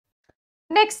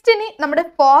Next, നമ്മുടെ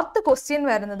fourth question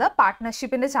വരുന്നത്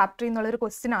പാർട്ട്ണർഷിപ്പിന്റെ ചാപ്റ്ററിൽ നിന്നുള്ള ഒരു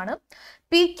ക്വസ്റ്റ്യൻ ആണ്.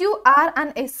 PQR and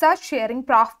S are sharing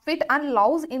profit and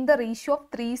loss in the ratio of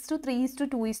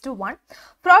 3:3:2:1.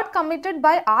 Fraud committed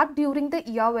by R during the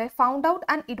year were found out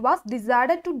and it was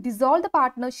decided to dissolve the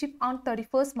partnership on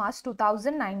 31st March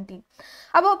 2019.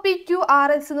 അപ്പോൾ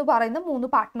PQRS എന്ന് പറയുന്ന മൂന്ന്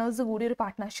partners കൂടി ഒരു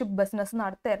partnership business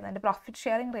നടത്തായിരുന്നു. അതിന്റെ profit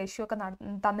sharing ratio ഒക്കെ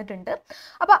തന്നിട്ടുണ്ട്.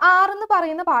 അപ്പോൾ R എന്ന്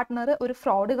പറയുന്ന പാർട്ട്ണർ ഒരു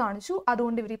ഫ്രോഡ് കാണിച്ചു,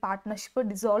 അതുകൊണ്ട് ഇവർ ഈ പാർട്ട്ണർഷിപ്പ്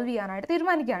ഡിസോൾവ് ചെയ്യാനായിട്ട്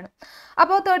തീരുമാനിക്കുകയാണ്.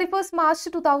 അപ്പോൾ 31st March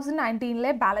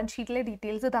 2019 ബാലൻസ് ഷീറ്റിലെ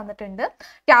ഡീറ്റെയിൽസ് തന്നിട്ടുണ്ട്.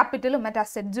 ക്യാപിറ്റലും മറ്റ്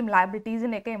അസറ്റ്സും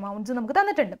ലയബിലിറ്റീസിൻ്റെ ഒക്കെ എമൗണ്ട്സ് നമുക്ക്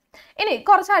തന്നിട്ടുണ്ട്. ഇനി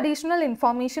കുറച്ച് അഡീഷണൽ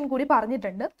ഇൻഫോർമേഷൻ കൂടി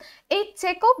പറഞ്ഞിട്ടുണ്ട്. A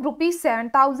cheque of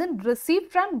 ₹7,000 received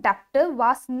from debtor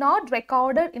was not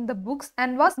recorded in the books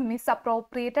and was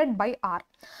misappropriated by R.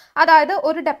 അതായത്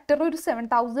ഒരു ഡെപ്റ്റർ ഒരു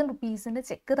 ₹7,000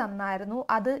 ചെക്ക് തന്നായിരുന്നു,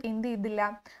 അത് എന്ത് ചെയ്തില്ല,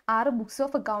 ആറ് ബുക്സ്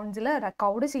ഓഫ് അക്കൗണ്ട്സിൽ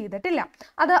റെക്കോർഡ് ചെയ്തിട്ടില്ല,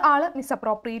 അത് ആള്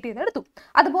മിസ്അപ്രോപ്രിയേറ്റ് ചെയ്തെടുത്തു.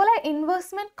 അതുപോലെ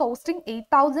investment costing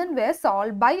 8,000 were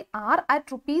sold by R at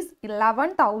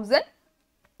 ₹11,000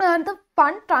 and the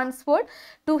fund transferred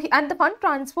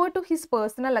to his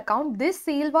personal account. This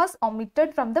sale was omitted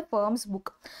from the firm's book.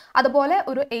 അതുപോലെ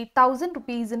ഒരു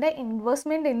 ₹8,000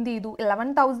 ഇൻവെസ്റ്റ്മെന്റ് എന്ത് ചെയ്തു,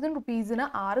 ₹11,000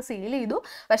 ആറ് സെയിൽ ചെയ്തു,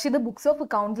 പക്ഷെ ഇത് ബുക്സ് ഓഫ്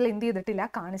അക്കൗണ്ട്സിൽ എന്ത് ചെയ്തിട്ടില്ല,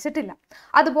 കാണിച്ചിട്ടില്ല.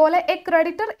 അതുപോലെ A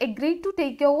creditor agreed to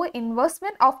take over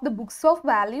investment of the books of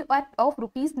value of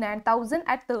 ₹9,000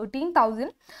 at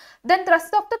 ₹13,000. Then the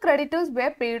rest of the creditors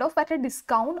were paid off at a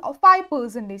discount of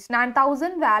 5%.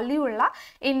 9,000 value ഉള്ള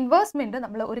investment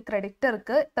നമ്മൾ ഒരു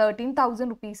ക്രെഡിറ്റർക്ക്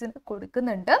 ₹13,000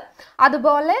 കൊടുക്കുന്നുണ്ട്.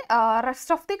 അതുപോലെ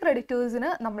rest of the ക്രെഡിറ്റേഴ്സിന്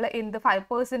നമ്മൾ എന്ത്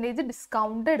 5%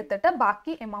 discount എടുത്തിട്ട്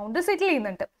ബാക്കി amount സെറ്റിൽ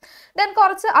ചെയ്യുന്നുണ്ട്. ദെൻ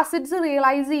കുറച്ച് അസറ്റ്സ്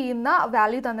റിയലൈസ് ചെയ്യുന്ന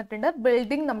വാല്യൂ തന്നിട്ടുണ്ട്.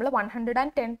 ബിൽഡിംഗ് നമ്മൾ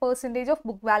 110% ഓഫ്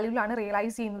ബുക്ക് വാല്യൂലാണ്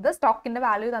റിയലൈസ് ചെയ്യുന്നത്. സ്റ്റോക്കിന്റെ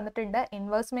വാല്യൂ തന്നിട്ടുണ്ട്,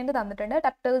 ഇൻവെസ്റ്റ്മെന്റ് തന്നിട്ടുണ്ട്,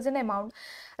 ഡെപ്റ്റേഴ്സിന്റെ എമൗണ്ട്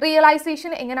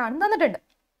റിയലൈസേഷൻ എങ്ങനെയാണെന്ന് തന്നിട്ടുണ്ട്.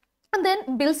 ദെൻ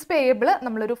ബിൽസ് പേയബിൾ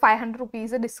നമ്മളൊരു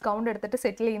 ₹500 ഡിസ്കൗണ്ട് എടുത്തിട്ട്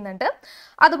സെറ്റിൽ ചെയ്യുന്നുണ്ട്.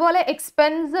 അതുപോലെ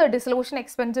എക്സ്പെൻസ് ഡിസൊല്യൂഷൻ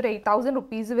എക്സ്പെൻസ് ഒരു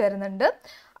 ₹8,000 വരുന്നുണ്ട്.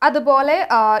 അതുപോലെ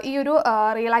ഈ ഒരു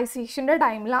റിയലൈസേഷൻ്റെ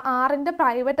ടൈമിൽ ആറിൻ്റെ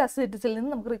പ്രൈവറ്റ് അസറ്റ്സിൽ നിന്ന്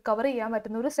നമുക്ക് റിക്കവർ ചെയ്യാൻ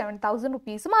പറ്റുന്ന ഒരു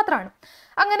 ₹7,000 മാത്രമാണ്.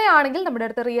 അങ്ങനെയാണെങ്കിൽ നമ്മുടെ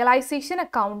അടുത്ത് റിയലൈസേഷൻ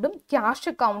അക്കൗണ്ടും ക്യാഷ്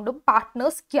അക്കൗണ്ടും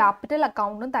പാർട്ട്നേഴ്സ് ക്യാപിറ്റൽ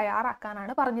അക്കൗണ്ടും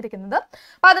തയ്യാറാക്കാനാണ് പറഞ്ഞിരിക്കുന്നത്.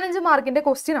 15 മാർക്കിൻ്റെ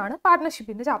ക്വസ്റ്റ്യൻ ആണ്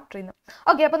പാർട്ട്ണർഷിപ്പിൻ്റെ ചാപ്റ്ററിൽ നിന്ന്.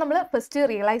 ഓക്കെ, അപ്പോൾ നമ്മൾ ഫസ്റ്റ്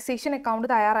റിയലൈസേഷൻ അക്കൗണ്ട്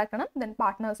തയ്യാറാക്കണം, ദെൻ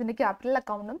പാർട്ട്നേഴ്സിൻ്റെ ക്യാപിറ്റൽ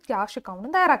അക്കൗണ്ടും ക്യാഷ്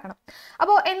അക്കൗണ്ടും തയ്യാറാക്കണം.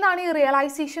 അപ്പോൾ എന്താണ് ഈ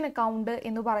റിയലൈസേഷൻ അക്കൗണ്ട്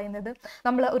എന്ന് പറയുന്നത്?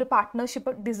 നമ്മൾ ഒരു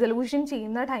പാർട്ട്ണർഷിപ്പ് ഡിസൊല്യൂഷൻ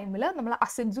ചെയ്യുന്ന ടൈമിൽ നമ്മൾ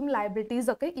അസറ്റ് ലയബിലിറ്റീസ്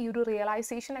ഒക്കെ ഈ ഒരു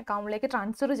റിയലൈസേഷൻ അക്കൗണ്ടിലേക്ക്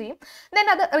ട്രാൻസ്ഫർ ചെയ്യും. ദെൻ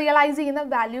അത് റിയലൈസ് ചെയ്യുന്ന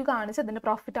വാല്യൂ കാണിച്ച് അതിന്റെ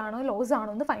പ്രോഫിറ്റ് ആണോ ലോസ് ആണോ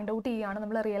എന്ന് ഫൈൻഡ് ഔട്ട് ചെയ്യുകയാണ്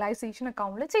നമ്മൾ റിയലൈസേഷൻ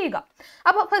അക്കൗണ്ടിൽ ചെയ്യുക.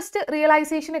 അപ്പോൾ ഫസ്റ്റ്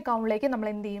റിയലൈസേഷൻ അക്കൗണ്ടിലേക്ക് നമ്മൾ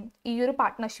എന്ത് ചെയ്യും, ഈ ഒരു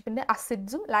പാർട്ട്ണർഷിപ്പിന്റെ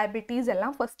അസറ്റ്സും ലയബിലിറ്റീസ്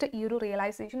എല്ലാം ഫസ്റ്റ് ഈ ഒരു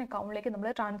റിയലൈസേഷൻ അക്കൗണ്ടിലേക്ക് നമ്മൾ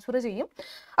ട്രാൻസ്ഫർ ചെയ്യും.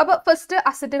 അപ്പോൾ ഫസ്റ്റ്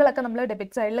അസറ്റുകളൊക്കെ നമ്മൾ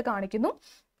ഡെബിറ്റ് സൈഡിൽ കാണിക്കുന്നു.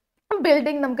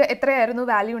 ബിൽഡിംഗ് നമുക്ക് എത്രയായിരുന്നു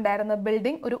വാല്യൂ ഉണ്ടായിരുന്നത്?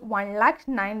 ബിൽഡിംഗ് ഒരു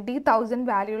 1,90,000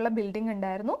 വാല്യൂ ഉള്ള ബിൽഡിംഗ്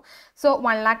ഉണ്ടായിരുന്നു. സോ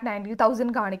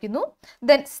 1,90,000 കാണിക്കുന്നു.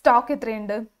 ദെൻ സ്റ്റോക്ക്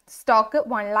എത്രയുണ്ട്? സ്റ്റോക്ക്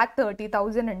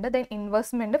 1,30,000 ഉണ്ട്. ദെൻ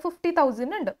ഇൻവെസ്റ്റ്മെന്റ്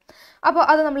 50,000 ഉണ്ട്. അപ്പോൾ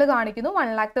അത് നമ്മൾ കാണിക്കുന്നു.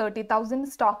 1,30,000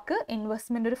 സ്റ്റോക്ക്,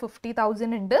 ഇൻവെസ്റ്റ്മെന്റ് ഒരു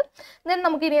 50,000 ഉണ്ട്. ദെൻ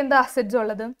നമുക്ക് ഇനി എന്താ അസറ്റ്സ്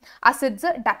ഉള്ളത്?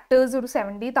 അസറ്റ്സ് ഡെപ്റ്റേഴ്സ് ഒരു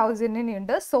 70,000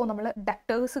 ഉണ്ട്. സോ നമ്മൾ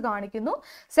ഡെപ്റ്റേഴ്സ് കാണിക്കുന്നു.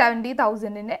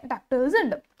 70,000 ഡെപ്റ്റേഴ്സ്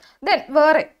ഉണ്ട്. ദെൻ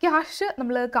വേറെ ക്യാഷ്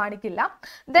നമ്മൾ കാണിക്കില്ല.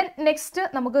 ദെൻ നെക്സ്റ്റ്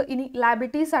നമുക്ക് ഇനി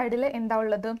ലയബിലിറ്റി സൈഡിൽ എന്താ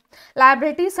ഉള്ളത്?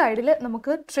 ലയബിലിറ്റി സൈഡിൽ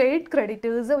നമുക്ക് ട്രേഡ്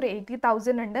ക്രെഡിറ്റേഴ്സ് ഒരു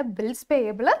 80,000 ഉണ്ട്. ബിൽസ്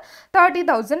പേയബിൾ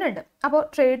 30,000 ഉണ്ട്. അപ്പോൾ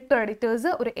ട്രേഡ് ക്രെഡിറ്റേഴ്സ്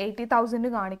ഒരു 80,000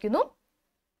 കാണിക്കുന്നു,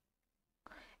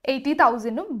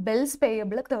 80,000 ബിൽസ്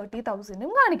പേയബിൾ 30,000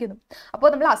 കാണിക്കുന്നു. അപ്പോൾ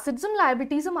നമ്മൾ അസറ്റ്സും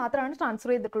ലയബിലിറ്റീസും മാത്രമാണ്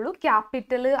ട്രാൻസ്ഫർ ചെയ്തിട്ടുള്ളൂ.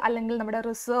 ക്യാപിറ്റൽ അല്ലെങ്കിൽ നമ്മുടെ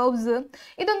റിസർവ്സ്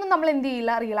ഇതൊന്നും നമ്മൾ എന്ത്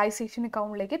ചെയ്യില്ല, റിയലൈസേഷൻ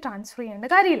അക്കൗണ്ടിലേക്ക് ട്രാൻസ്ഫർ ചെയ്യേണ്ട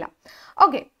കാര്യമില്ല.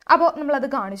 ഓക്കെ, അപ്പോൾ നമ്മളത്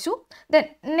കാണിച്ചു. ദെൻ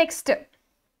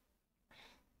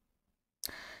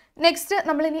നെക്സ്റ്റ്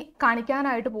നമ്മളിനി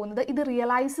കാണിക്കാനായിട്ട് പോകുന്നത് ഇത്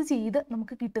റിയലൈസ് ചെയ്ത്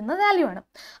നമുക്ക് കിട്ടുന്ന വാല്യൂ ആണ്.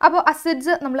 അപ്പോൾ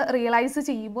അസറ്റ്സ് നമ്മൾ റിയലൈസ്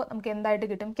ചെയ്യുമ്പോൾ നമുക്ക് എന്തായിട്ട്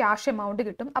കിട്ടും? ക്യാഷ് എമൗണ്ട്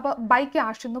കിട്ടും. അപ്പോൾ ബൈ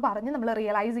ക്യാഷ് എന്ന് പറഞ്ഞ് നമ്മൾ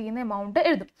റിയലൈസ് ചെയ്യുന്ന എമൗണ്ട്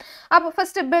എഴുതും. അപ്പോൾ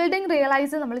ഫസ്റ്റ് ബിൽഡിംഗ്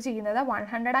റിയലൈസ് നമ്മൾ ചെയ്യുന്നത്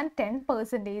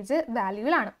 110%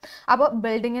 വാല്യൂവിലാണ്. അപ്പോൾ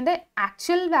ബിൽഡിങ്ങിൻ്റെ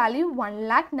ആക്ച്വൽ വാല്യൂ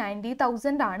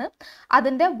 1,90,000 ആണ്.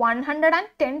 അതിൻ്റെ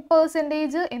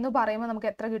 110% എന്ന് പറയുമ്പോൾ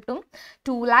നമുക്ക് എത്ര കിട്ടും?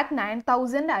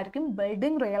 2,09,000 ആയിരിക്കും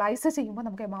ബിൽഡിംഗ് റിയലൈസ് ചെയ്യുമ്പോൾ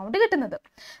നമുക്ക് എമൗണ്ട് കിട്ടുന്നത്.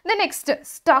 നെക്സ്റ്റ്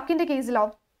സ്റ്റോക്കിന്റെ കേസിലോ,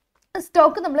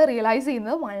 സ്റ്റോക്ക് നമ്മൾ റിയലൈസ്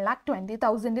ചെയ്യുന്നത്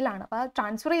 1,20,000 അപ്പോൾ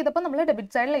ട്രാൻസ്ഫർ ചെയ്തപ്പോൾ നമ്മൾ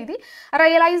ഡെബിറ്റ് സൈഡിൽ എഴുതി,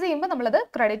 റിയലൈസ് ചെയ്യുമ്പോൾ നമ്മളത്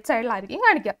ക്രെഡിറ്റ് സൈഡിലായിരിക്കും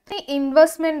കാണിക്കുക. ഈ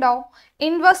ഇൻവെസ്റ്റ്മെന്റോ,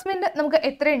 ഇൻവെസ്റ്റ്മെന്റ് നമുക്ക്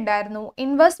എത്ര ഉണ്ടായിരുന്നു?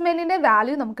 ഇൻവെസ്റ്റ്മെന്റിന്റെ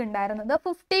വാല്യൂ നമുക്ക് ഉണ്ടായിരുന്നത്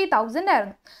 50,000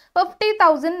 ആയിരുന്നു.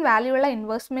 50,000 വാല്യൂ ഉള്ള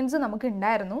ഇൻവെസ്റ്റ്മെന്റ്സ് നമുക്ക്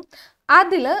ഉണ്ടായിരുന്നു.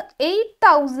 അതിൽ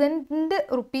 8,000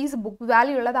 റുപ്പീസ് ബുക്ക്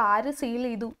വാല്യൂ ഉള്ളത് ആര് സെയിൽ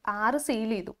ചെയ്തു? 6 സെയിൽ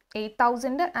ചെയ്തു.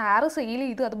 8,000 6 സെയിൽ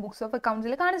ചെയ്തു. അത് ബുക്സ് ഓഫ്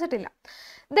അക്കൗണ്ട്സിൽ കാണിച്ചിട്ടില്ല.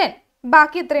 ദെൻ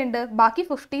ബാക്കി എത്രയുണ്ട്? ബാക്കി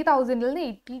 50,000 നിന്ന്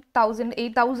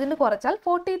 8,000 കുറച്ചാൽ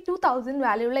 42,000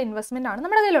 വാല്യൂ ഉള്ള ഇൻവെസ്റ്റ്മെന്റ് ആണ്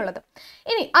നമ്മുടെ കയ്യിലുള്ളത്.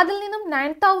 ഇനി അതിൽ നിന്നും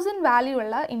 9,000 വാല്യൂ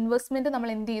ഉള്ള ഇൻവെസ്റ്റ്മെന്റ് നമ്മൾ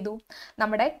എന്ത് ചെയ്തു?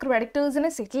 നമ്മുടെ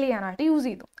ക്രെഡിറ്റേഴ്സിനെ സെറ്റിൽ ചെയ്യാനായിട്ട് യൂസ്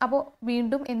ചെയ്തു. അപ്പോൾ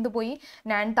വീണ്ടും എന്ത് പോയി?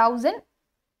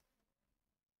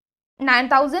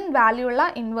 9,000 വാല്യൂ ഉള്ള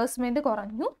ഇൻവെസ്റ്റ്മെന്റ്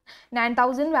കുറഞ്ഞു.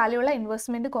 9,000 വാല്യൂ ഉള്ള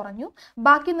ഇൻവെസ്റ്റ്മെന്റ് കുറഞ്ഞു.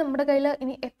 ബാക്കി നമ്മുടെ കയ്യിൽ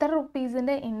ഇനി എത്ര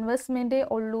റുപ്പീസിന്റെ ഇൻവെസ്റ്റ്മെന്റേ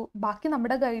ഉള്ളൂ? ബാക്കി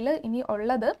നമ്മുടെ കയ്യിൽ ഇനി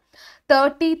ഉള്ളത്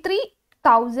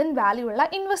 33,000 വാല്യൂ ഉള്ള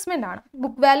ഇൻവെസ്റ്റ്മെന്റ് ആണ്.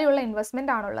 ബുക്ക് വാല്യൂ ഉള്ള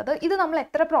ഇൻവെസ്റ്റ്മെന്റ് ആണുള്ളത്. ഇത് നമ്മൾ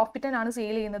എത്ര പ്രോഫിറ്റിനാണ്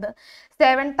സെയിൽ ചെയ്യുന്നത്?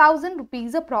 7,000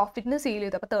 റുപ്പീസ് പ്രോഫിറ്റിന് സെയിൽ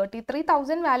ചെയ്തു. അപ്പോൾ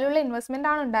 33,000 വാല്യൂ ഉള്ള ഇൻവെസ്റ്റ്മെന്റ്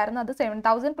ആണ് ഉണ്ടായിരുന്നത്. അത്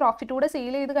 7,000 പ്രോഫിറ്റൂടെ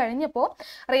സെയിൽ ചെയ്ത് കഴിഞ്ഞപ്പോൾ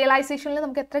റിയലൈസേഷനിൽ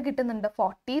നമുക്ക് എത്ര കിട്ടുന്നുണ്ട്?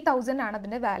 40,000 ആണ്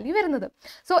അതിന്റെ വാല്യൂ വരുന്നത്.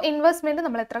 സോ ഇൻവെസ്റ്റ്മെന്റ്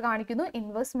നമ്മൾ എത്ര കാണിക്കുന്നു?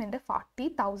 ഇൻവെസ്റ്റ്മെന്റ്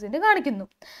 40,000 കാണിക്കുന്നു.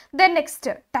 Then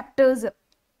next debtors.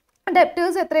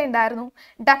 ഡെപ്റ്റേഴ്സ് എത്ര ഉണ്ടായിരുന്നു?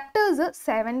 ഡെപ്റ്റേഴ്സ്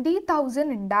 70,000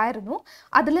 ഉണ്ടായിരുന്നു.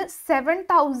 അതിൽ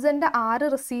 7,000 ആര്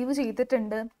റിസീവ്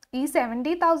ചെയ്തിട്ടുണ്ട്? ഈ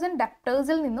 70,000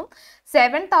 ഡെപ്റ്റേഴ്സിൽ നിന്നും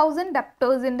 7,000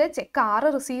 ഡെപ്റ്റേഴ്സിന്റെ ചെക്ക് ആറ്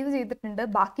റിസീവ് ചെയ്തിട്ടുണ്ട്.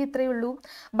 ബാക്കി ഇത്രയേ ഉള്ളൂ.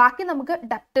 ബാക്കി നമുക്ക്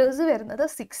ഡെപ്റ്റേഴ്സ് വരുന്നത്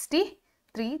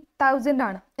 63,000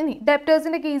 ആണ്. ഇനി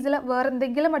ഡെപ്റ്റേഴ്സിന്റെ കേസിൽ വേറെ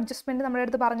എന്തെങ്കിലും അഡ്ജസ്റ്റ്മെന്റ് നമ്മുടെ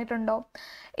അടുത്ത് പറഞ്ഞിട്ടുണ്ടോ?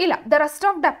 ഇല്ല. The rest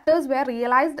of debtors wear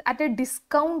realised at A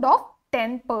discount of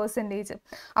 10%.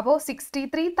 അപ്പോൾ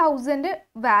 63,000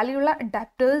 വാല്യൂ ഉള്ള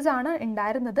ഡെപ്റ്റേഴ്സ് ആണ്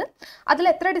ഉണ്ടായിരുന്നത്. അതിൽ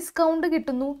എത്ര ഡിസ്കൗണ്ട്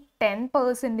കിട്ടുന്നു?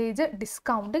 10%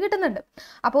 ഡിസ്കൗണ്ട് കിട്ടുന്നുണ്ട്.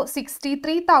 അപ്പോൾ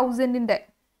 63,000ന്റെ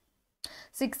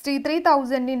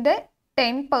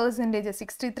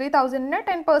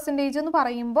 10% എന്ന്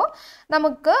പറയുമ്പോൾ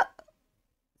നമുക്ക്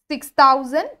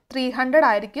 6,300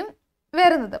 ആയിരിക്കും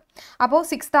വരുന്നത്. അപ്പോൾ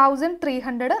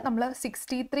 6,300 നമ്മൾ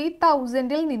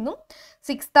 63,000ൽ നിന്നും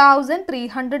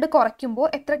 6,300 കുറയ്ക്കുമ്പോൾ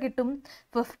എത്ര കിട്ടും?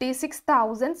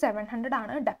 56,700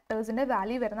 ആണ് ഡെപ്റ്റേഴ്സിന്റെ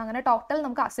വാല്യൂ വരുന്നത്. അങ്ങനെ ടോട്ടൽ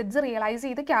നമുക്ക് അസറ്റ്സ് റിയലൈസ്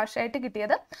ചെയ്ത് ക്യാഷ് ആയിട്ട്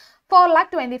കിട്ടിയത്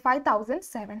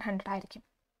 4,25,700 ആയിരിക്കും.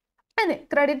 അതെ,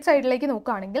 ക്രെഡിറ്റ് സൈഡിലേക്ക്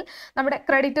നോക്കുകയാണെങ്കിൽ നമ്മുടെ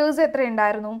ക്രെഡിറ്റേഴ്സ് എത്ര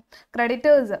ഉണ്ടായിരുന്നു?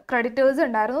 ക്രെഡിറ്റേഴ്സ്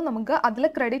ഉണ്ടായിരുന്നു. നമുക്ക് അതിൽ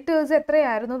ക്രെഡിറ്റേഴ്സ്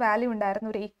എത്രയായിരുന്നു വാല്യൂ ഉണ്ടായിരുന്നു?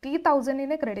 ഒരു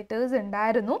 80,000 ക്രെഡിറ്റേഴ്സ്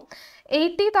ഉണ്ടായിരുന്നു.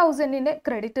 80,000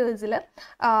 ക്രെഡിറ്റേഴ്സിൽ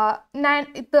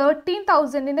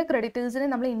 13,000 ക്രെഡിറ്റേഴ്സിന്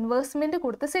നമ്മൾ ഇൻവെസ്റ്റ്മെന്റ്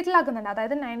കൊടുത്ത് സെറ്റിൽ ആക്കുന്നുണ്ട്.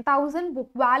 അതായത് 9,000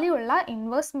 ബുക്ക് വാല്യൂ ഉള്ള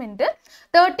ഇൻവെസ്റ്റ്മെന്റ്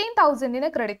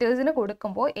 13,000 ക്രെഡിറ്റേഴ്സിന്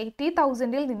കൊടുക്കുമ്പോൾ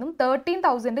 80,000ൽ നിന്നും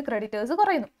 13,000 ക്രെഡിറ്റേഴ്സ്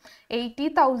കുറയുന്നു.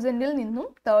 80,000ൽ നിന്നും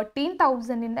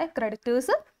 13,000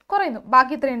 ക്രെഡിറ്റേഴ്സ് കുറയുന്നു.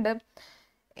 ബാക്കി എത്രയുണ്ട്?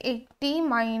 80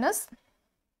 മൈനസ്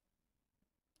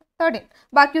 13.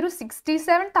 ബാക്കി ഒരു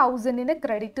 67,000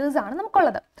 ക്രെഡിറ്റേഴ്സ് ആണ്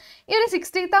നമുക്കുള്ളത്. ഈ ഒരു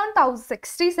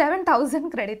 67,000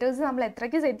 ക്രെഡിറ്റേഴ്സ് നമ്മൾ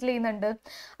എത്രയ്ക്ക് സെറ്റിൽ ചെയ്യുന്നുണ്ട്?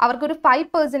 അവർക്കൊരു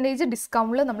 5%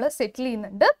 ഡിസ്കൗണ്ടിൽ നമ്മൾ സെറ്റിൽ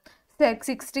ചെയ്യുന്നുണ്ട്.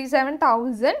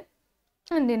 67,000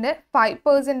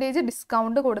 5%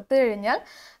 ഡിസ്കൗണ്ട് കൊടുത്തു കഴിഞ്ഞാൽ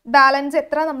ബാലൻസ്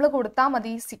എത്ര നമ്മൾ കൊടുത്താൽ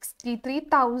മതി?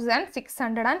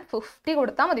 63,650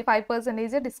 കൊടുത്താൽ മതി.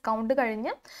 5% ഡിസ്കൗണ്ട്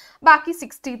കഴിഞ്ഞ് ബാക്കി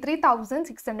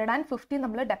 63,650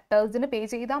 നമ്മൾ ഡെപ്റ്റേഴ്സിന് പേ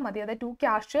ചെയ്താൽ മതി. അതായത്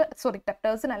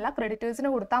ഡെപ്റ്റേഴ്സിനല്ല ക്രെഡിറ്റേഴ്സിന്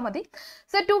കൊടുത്താൽ മതി.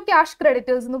 സോ 2 ക്യാഷ്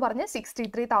ക്രെഡിറ്റേഴ്സ് എന്ന് പറഞ്ഞ്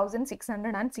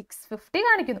 63,650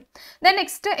 കാണിക്കുന്നു. ദെൻ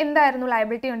നെക്സ്റ്റ് എന്തായിരുന്നു?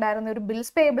 ലയബിലിറ്റി ഉണ്ടായിരുന്നു. ഒരു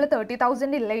ബിൽസ് പേയബിൾ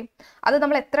 30,000 ഇല്ലേ? അത്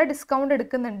നമ്മൾ എത്ര ഡിസ്കൗണ്ട്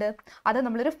എടുക്കുന്നുണ്ട്? അത്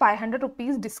നമ്മളൊരു 500 റുപ്പീസ്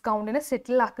ഡിസ്കൗണ്ടിന്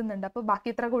സെറ്റിൽ ആക്കുന്നുണ്ട്. അപ്പോൾ ബാക്കി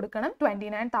എത്ര കൊടുക്കണം?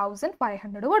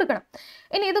 29,500 കൊടുക്കണം.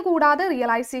 ഇനി ഇത് കൂടാതെ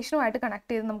റിയലൈസേഷനുമായിട്ട്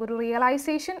കണക്ട് ചെയ്ത് നമുക്കൊരു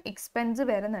റിയലൈസേഷൻ എക്സ്പെൻസ്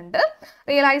വരുന്നുണ്ട്.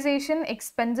 റിയലൈസേഷൻ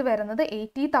എക്സ്പെൻസ് വരുന്നത്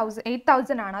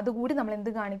 8,000 ആണ്. അതുകൂടി നമ്മൾ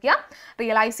എന്ത് കാണിക്കുക?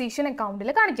 റിയലൈസേഷൻ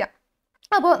അക്കൗണ്ടിൽ കാണിക്കുക.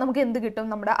 അപ്പോൾ നമുക്ക് എന്ത് കിട്ടും?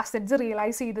 നമ്മുടെ assets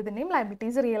realise ചെയ്തതിൻ്റെയും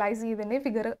liabilities realise ചെയ്തതിൻ്റെയും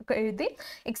figure എഴുതി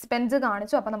എക്സ്പെൻസ്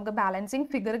കാണിച്ചു. അപ്പോൾ നമുക്ക് ബാലൻസിങ്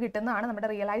ഫിഗർ കിട്ടുന്നതാണ് നമ്മുടെ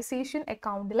റിയലൈസേഷൻ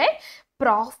അക്കൗണ്ടിലെ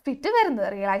പ്രോഫിറ്റ് വരുന്നത്.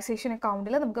 റിയലൈസേഷൻ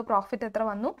അക്കൗണ്ടിൽ നമുക്ക് പ്രോഫിറ്റ് എത്ര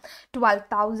വന്നു?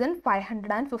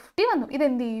 12,550 വന്നു.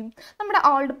 ഇതെന്ത് ചെയ്യും? നമ്മുടെ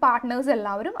ഓൾഡ് പാർട്ട്നേഴ്സ്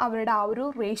എല്ലാവരും അവരുടെ ആ ഒരു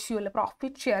റേഷ്യോയിൽ,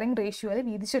 പ്രോഫിറ്റ് ഷെയറിംഗ് റേഷ്യോയിൽ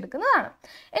വീതിച്ചെടുക്കുന്നതാണ്.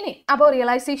 ഇനി അപ്പോൾ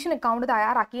റിയലൈസേഷൻ അക്കൗണ്ട്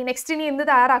തയ്യാറാക്കി. നെക്സ്റ്റ് ഇനി എന്ത്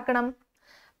തയ്യാറാക്കണം?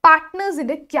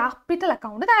 പാർട്ട്നേഴ്സിൻ്റെ ക്യാപിറ്റൽ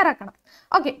അക്കൗണ്ട് തയ്യാറാക്കണം.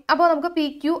 ഓക്കെ, അപ്പോൾ നമുക്ക്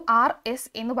PQRS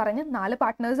എന്ന് പറഞ്ഞ് 4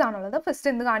 പാർട്ട്നേഴ്സ് ആണുള്ളത്. ഫസ്റ്റ്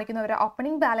എന്ത് കാണിക്കുന്നു? അവർ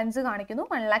ഓപ്പണിംഗ് ബാലൻസ് കാണിക്കുന്നു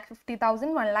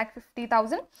 1,50,000,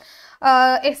 1,50,000.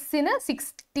 എസിന്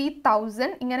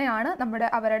 60,000. ഇങ്ങനെയാണ്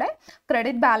അവരുടെ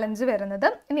ക്രെഡിറ്റ് ബാലൻസ് വരുന്നത്.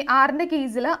 ഇനി ആറിൻ്റെ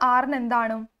കേസിൽ ആറിന്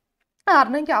എന്താണ്?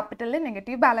 ആറിനും ക്യാപിറ്റലിൽ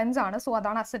നെഗറ്റീവ് ബാലൻസ് ആണ്. സോ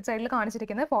അതാണ് അസറ്റ് സൈഡിൽ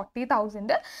കാണിച്ചിരിക്കുന്നത്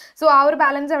 40,000. സോ ആ ഒരു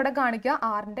ബാലൻസ് എവിടെ കാണിക്കുക?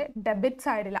 ആറിൻ്റെ ഡെബിറ്റ്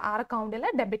സൈഡിൽ, ആർ അക്കൗണ്ടിൽ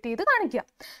ഡെബിറ്റ് ചെയ്ത് കാണിക്കുക.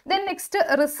 ദെൻ നെക്സ്റ്റ്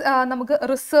നമുക്ക്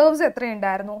റിസർവ്സ്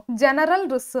എത്രയുണ്ടായിരുന്നു? ജനറൽ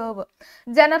റിസർവ്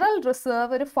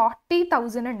ഒരു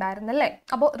 40,000 ഉണ്ടായിരുന്നു അല്ലേ?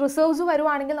 അപ്പോൾ റിസർവ്സ്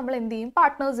വരുവാണെങ്കിൽ നമ്മൾ എന്ത് ചെയ്യും?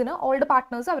 പാർട്ട്നേഴ്സിന്, ഓൾഡ്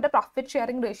പാർട്ട്നേഴ്സ് അവരുടെ പ്രോഫിറ്റ്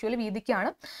ഷെയറിംഗ് റേഷ്യോയിൽ വീതിക്കുകയാണ്.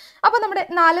 അപ്പോൾ നമ്മുടെ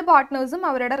 4 പാർട്ട്നേഴ്സും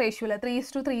അവരുടെ റേഷ്യോയിൽ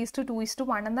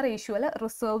 3:3:2:1 എന്ന റേഷ്യോയിൽ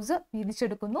റിസർവ്സ്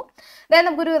വീതിച്ചെടുക്കുന്നു. ദെൻ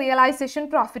നമുക്കൊരു റിയലൈസേഷൻ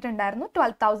പ്രോഫിറ്റ് ഉണ്ടായിരുന്നു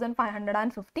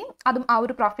 12,550. അതും ആ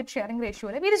ഒരു പ്രോഫിറ്റ് ഷെയറിംഗ്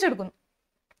റേഷ്യോയിൽ വീതിച്ചെടുക്കുന്നു.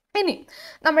 ഇനി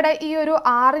നമ്മുടെ ഈ ഒരു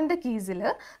ആറിൻ്റെ കേസിൽ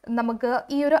നമുക്ക്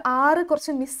ഈ ഒരു 6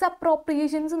 കുറച്ച്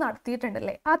മിസ്അപ്രോപ്രിയേഷൻസ്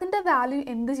നടത്തിയിട്ടുണ്ടല്ലേ, അതിൻ്റെ വാല്യൂ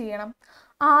എന്ത് ചെയ്യണം?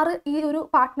 6 ഈ ഒരു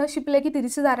പാർട്ട്ണർഷിപ്പിലേക്ക്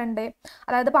തിരിച്ചു തരണ്ടേ?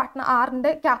 അതായത്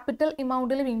ആറിൻ്റെ ക്യാപിറ്റൽ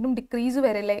എമൗണ്ടിൽ വീണ്ടും ഡിക്രീസ്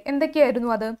വരില്ലേ? എന്തൊക്കെയായിരുന്നു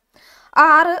അത്?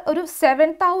 6 ഒരു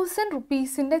 7,000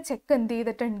 റുപ്പീസിൻ്റെ ചെക്ക് എന്ത്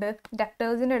ചെയ്തിട്ടുണ്ട്?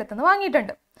 ഡെപ്റ്റേഴ്സിൻ്റെ അടുത്തുനിന്ന്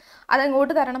വാങ്ങിയിട്ടുണ്ട്.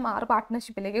 അതെങ്ങോട്ട് തരണം? 6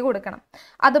 പാർട്ട്ണർഷിപ്പിലേക്ക് കൊടുക്കണം.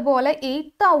 അതുപോലെ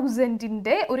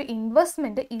 8,000ൻ്റെ ഒരു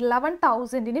ഇൻവെസ്റ്റ്മെൻറ്റ്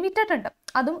 11,000-ന് വിറ്റിട്ടുണ്ട്,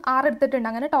 അതും 6 എടുത്തിട്ടുണ്ട്.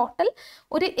 അങ്ങനെ ടോട്ടൽ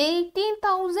ഒരു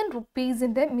 18,000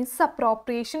 റുപ്പീസിൻ്റെ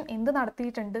മിസ്അപ്രോപ്രിയേഷൻ എന്ത്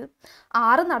നടത്തിയിട്ടുണ്ട്?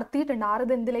 6 നടത്തിയിട്ടുണ്ട്. 6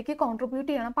 ഇത് എന്തിലേക്ക് കോൺട്രിബ്യൂട്ട്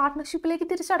ചെയ്യണം? പാർട്ട്ണർഷിപ്പിലേക്ക്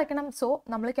തിരിച്ചടയ്ക്കണം. സോ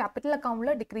നമ്മൾ ക്യാപിറ്റൽ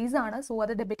അക്കൗണ്ടിൽ ഡിക്രീസ് ആണ്, സോ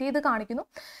അത് ഡെബിറ്റ് ചെയ്ത് കാണിക്കുന്നു.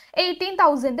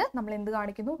 18,000 നമ്മൾ എന്ത്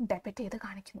കാണിക്കുന്നു? ഡെബിറ്റ് ചെയ്ത്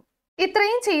കാണിക്കുന്നു.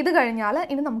 ഇത്രയും ചെയ്ത് കഴിഞ്ഞാൽ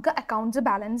ഇനി നമുക്ക് അക്കൗണ്ട്സ്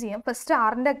ബാലൻസ് ചെയ്യാം. ഫസ്റ്റ്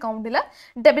ആറിൻ്റെ അക്കൗണ്ടിൽ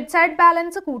ഡെബിറ്റ് സൈഡ്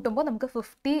ബാലൻസ് കൂട്ടുമ്പോൾ നമുക്ക്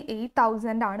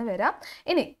 58,000 ആണ് വരിക.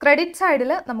 ഇനി ക്രെഡിറ്റ്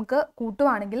സൈഡിൽ നമുക്ക്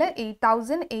കൂട്ടുവാണെങ്കിൽ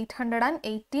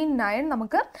 8,889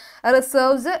 നമുക്ക്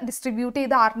റിസർവ്സ് ഡിസ്ട്രിബ്യൂട്ട്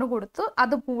ചെയ്ത് ആറിന് കൊടുത്തു.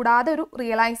 അതുകൂടാതെ ഒരു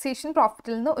റിയലൈസേഷൻ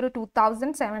പ്രോഫിറ്റിൽ നിന്ന് ഒരു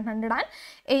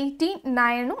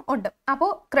 2,789 ഉണ്ട്.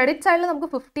 അപ്പോൾ ക്രെഡിറ്റ് സൈഡിൽ നമുക്ക്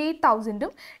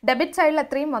 58,000-ഉം ഡെബിറ്റ് സൈഡിൽ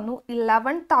എത്രയും വന്നു?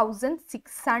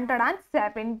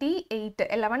 11,678.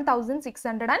 11,678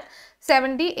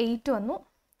 വന്നു.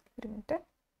 ഒരു മിനിറ്റ്.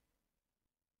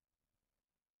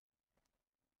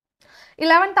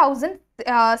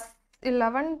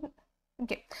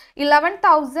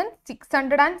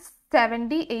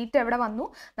 11,678 എവിടെ വന്നു?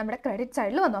 നമ്മുടെ ക്രെഡിറ്റ്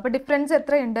സൈഡിൽ വന്നു. അപ്പോൾ ഡിഫറൻസ്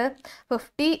എത്രയുണ്ട്?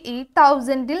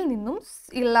 58,000-ൽ നിന്നും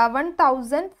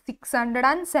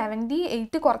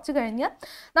 11,678 കുറച്ച് കഴിഞ്ഞ്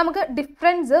നമുക്ക്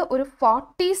ഡിഫറൻസ് ഒരു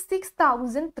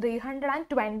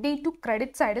 46,322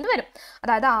 ക്രെഡിറ്റ് സൈഡിൽ വരും.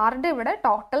 അതായത് ആറിൻ്റെ ഇവിടെ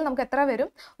ടോട്ടൽ നമുക്ക് എത്ര വരും?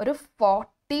 ഒരു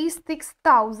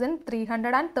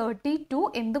 46,332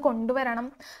 എന്ത് കൊണ്ടുവരണം?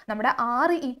 നമ്മുടെ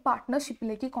 6 ഈ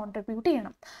പാർട്ട്ണർഷിപ്പിലേക്ക് കോൺട്രിബ്യൂട്ട്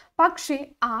ചെയ്യണം. പക്ഷേ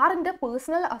ആറിൻ്റെ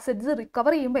പേഴ്സണൽ അസറ്റ്സ്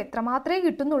റിക്കവർ ചെയ്യുമ്പോൾ എത്ര മാത്രമേ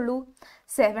കിട്ടുന്നുള്ളൂ?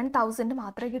 7,000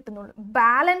 മാത്രമേ കിട്ടുന്നുള്ളൂ.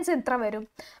 ബാലൻസ് എത്ര വരും?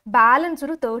 ബാലൻസ്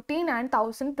ഒരു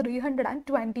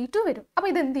 39,322 വരും. അപ്പോൾ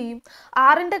ഇതെന്ത് ചെയ്യും?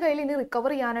 ആറിൻ്റെ കയ്യിൽ ഇനി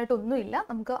റിക്കവർ ചെയ്യാനായിട്ടൊന്നുമില്ല.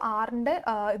 നമുക്ക് ആറിൻ്റെ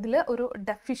ഇതിൽ ഒരു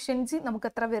ഡെഫിഷ്യൻസി നമുക്ക്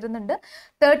എത്ര വരുന്നുണ്ട്?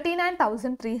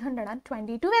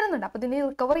 39,322 വരുന്നുണ്ട്. അപ്പോൾ ഇതിന്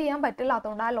റിക്കവർ ചെയ്യാൻ പറ്റില്ല.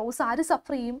 അതുകൊണ്ട് ആ ലോസ് ആര്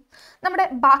സഫർ ചെയ്യും? നമ്മുടെ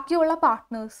ബാക്കിയുള്ള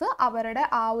പാർട്ട്നേഴ്സ് അവരുടെ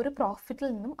ആ ഒരു പ്രോഫിറ്റിൽ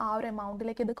നിന്നും ആ ഒരു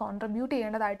എമൗണ്ടിലേക്ക് ഇത് കോൺട്രിബ്യൂട്ട്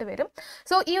ചെയ്യേണ്ടതായിട്ട് വരും.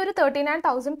 സോ ഈ ഒരു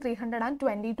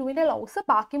 39,322-ൻ്റെ ലോസ്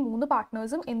ബാക്കി 3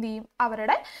 പാർട്ട്നേഴ്സും എന്ത് ചെയ്യും?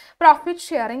 അവരുടെ പ്രോഫിറ്റ്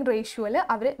ഷെയറിംഗ് റേഷ്യോയിൽ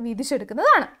അവർ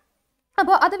വീതിച്ചെടുക്കുന്നതാണ്.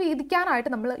 അപ്പോൾ അത് വീതിക്കാനായിട്ട്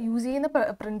നമ്മൾ യൂസ് ചെയ്യുന്ന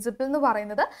പ്രിൻസിപ്പിൾ എന്ന്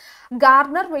പറയുന്നത്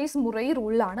ഗാർണർ വെയ്സ് മുറൈ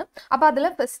റൂളാണ്. അപ്പോൾ അതിൽ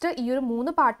ഫസ്റ്റ് ഈ ഒരു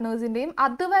 3 പാർട്ട്നേഴ്സിൻ്റെയും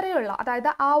അതുവരെയുള്ള, അതായത്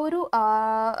ആ ഒരു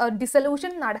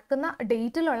ഡിസൊല്യൂഷൻ നടക്കുന്ന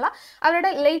ഡേറ്റിലുള്ള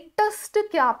അവരുടെ ലേറ്റസ്റ്റ്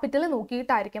ക്യാപിറ്റൽ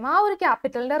നോക്കിയിട്ടായിരിക്കും, ആ ഒരു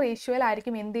ക്യാപിറ്റലിൻ്റെ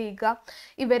റേഷ്യോയിലായിരിക്കും എന്ത് ചെയ്യുക?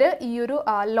 ഇവർ ഈ ഒരു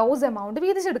ലോസ് എമൗണ്ട്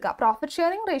വീതിച്ചെടുക്കുക. പ്രോഫിറ്റ്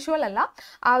ഷെയറിംഗ് റേഷ്യോയിലല്ല,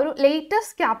 ആ ഒരു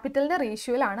latest ക്യാപിറ്റലിൻ്റെ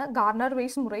റേഷ്യോയിലാണ് Garner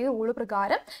wise Murray rule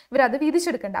പ്രകാരം ഇവരത്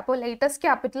വീതിച്ചെടുക്കേണ്ടത്. അപ്പോൾ ലേറ്റസ്റ്റ്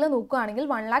ക്യാപിറ്റൽ നോക്കുകയാണെങ്കിൽ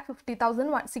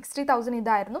 1,50,060,000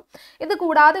 ഇതായിരുന്നു. ഇത്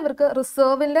കൂടാതെ ഇവർക്ക്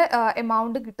റിസർവിൻ്റെ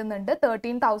എമൗണ്ട് കിട്ടുന്നുണ്ട്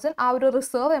 13,000. ആ ഒരു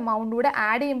റിസർവ് എമൗണ്ട് കൂടെ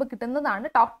ആഡ് ചെയ്യുമ്പോൾ കിട്ടുന്നതാണ്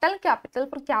total capital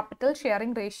four capital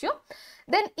sharing ratio.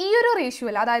 Then ഈ ഒരു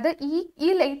റേഷ്യോയിൽ, അതായത് ഈ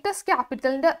ലേറ്റസ്റ്റ്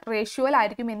ക്യാപിറ്റലിൻ്റെ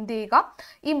റേഷ്യോയിലായിരിക്കും എന്ത് ചെയ്യുക?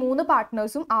 ഈ 3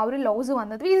 പാർട്ട്നേഴ്സും ആ ഒരു ലോസ്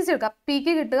വന്നത് വീതിച്ചെടുക്കുക.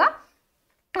 പിക്ക് കിട്ടുക.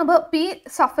 അപ്പോൾ പി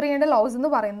സഫർ ചെയ്യേണ്ട ലോസ് എന്ന്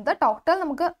പറയുന്നത് ടോട്ടൽ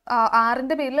നമുക്ക്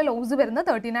ആറിൻ്റെ പേരിൽ ലോസ് വരുന്നത്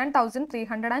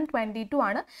 39,322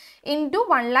 ആണ്. ഇൻറ്റു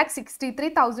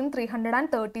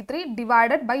 1,63,333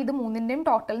 ഡിവൈഡഡ് ബൈ ഇത് 3ൻ്റെയും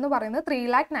ടോട്ടൽ എന്ന് പറയുന്നത്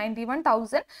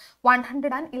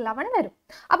 3,91,111 വരും.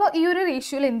 അപ്പോൾ ഈ ഒരു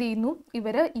റേഷ്യോയിൽ എന്ത് ചെയ്യുന്നു?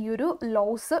 ഇവർ ഈ ഒരു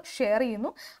ലോസ് ഷെയർ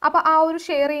ചെയ്യുന്നു. അപ്പോൾ ആ ഒരു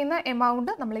ഷെയർ ചെയ്യുന്ന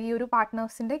എമൗണ്ട് നമ്മൾ ഈ ഒരു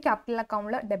പാർട്ട്നേഴ്സിൻ്റെ ക്യാപിറ്റൽ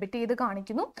അക്കൗണ്ടിൽ ഡെബിറ്റ് ചെയ്ത്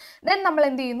കാണിക്കുന്നു. ദെൻ നമ്മൾ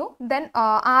എന്ത് ചെയ്യുന്നു? ദെൻ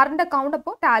ആറിൻ്റെ അക്കൗണ്ട്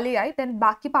അപ്പോൾ ടാലി ആയി. ദെൻ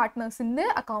ബാക്കി പാർട്ട്നേഴ്സിൻ്റെ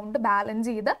അക്കൗണ്ട് ബാലൻസ്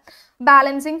ചെയ്ത്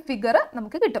ബാലൻസിങ് ഫിഗർ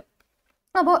നമുക്ക് കിട്ടും.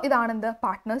 അപ്പോൾ ഇതാണ് എന്ത്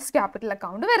പാർട്ട്നേഴ്സ് ക്യാപിറ്റൽ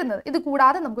അക്കൗണ്ട് വരുന്നത്. ഇത്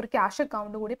കൂടാതെ നമുക്കൊരു ക്യാഷ്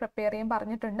അക്കൗണ്ട് കൂടി പ്രിപ്പയർ ചെയ്യാൻ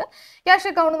പറഞ്ഞിട്ടുണ്ട്. ക്യാഷ്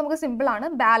അക്കൗണ്ട് നമുക്ക് സിമ്പിളാണ്.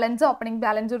 ബാലൻസ് ഓപ്പണിംഗ്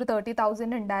ബാലൻസ് ഒരു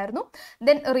 30,000 ഉണ്ടായിരുന്നു.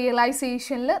 ദെൻ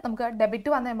റിയലൈസേഷനിൽ നമുക്ക്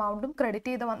ഡെബിറ്റ് വന്ന എമൗണ്ടും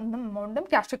ക്രെഡിറ്റ് ചെയ്ത് വന്ന എമൗണ്ടും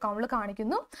ക്യാഷ് അക്കൗണ്ടിൽ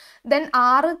കാണിക്കുന്നു. ദെൻ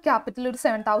ക്യാപിറ്റൽ ഒരു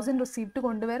 7,000 റിസീപ്റ്റ്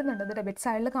കൊണ്ടുവരുന്നുണ്ട്, അത് ഡെബിറ്റ്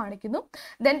സൈഡിൽ കാണിക്കുന്നു.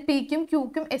 ദെൻ പിക്കും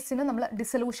ക്യൂക്കും എസിനും നമ്മൾ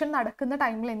ഡിസൊല്യൂഷൻ നടക്കുന്ന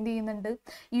ടൈമിൽ എന്ത് ചെയ്യുന്നുണ്ട്,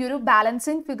 ഈ ഒരു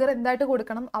ബാലൻസിങ് ഫിഗർ എന്തായിട്ട്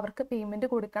കൊടുക്കണം, അവർക്ക് പേയ്മെൻറ്റ്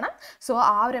കൊടുക്കണം. സോ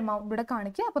ആ ഒരു എമൗണ്ട് ഇവിടെ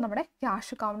കാണിക്കുക. അപ്പോൾ നമ്മുടെ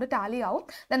ക്യാഷ് അക്കൗണ്ട് ടാലി ആവും.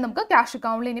 ദെൻ നമുക്ക് ക്യാഷ്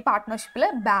അക്കൗണ്ടിൽ ഇനി പാർട്ട്ണർഷിപ്പിൽ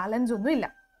ബാലൻസ് ഒന്നും ഇല്ല.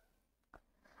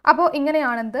 അപ്പോൾ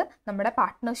ഇങ്ങനെയാണെന്ത് നമ്മുടെ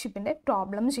പാർട്ട്ണർഷിപ്പിൻ്റെ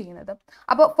പ്രോബ്ലം ചെയ്യുന്നത്.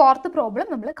 അപ്പോൾ 4th പ്രോബ്ലം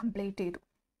നമ്മൾ കംപ്ലീറ്റ് ചെയ്തു.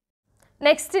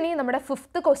 നെക്സ്റ്റ് ഇനി നമ്മുടെ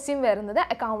 5th ക്വസ്റ്റ്യൻ വരുന്നത്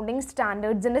അക്കൗണ്ടിങ്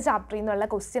സ്റ്റാൻഡേർഡ്സിൻ്റെ ചാപ്റ്ററിൽ നിന്നുള്ള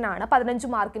ക്വസ്റ്റ്യൻ ആണ്. 15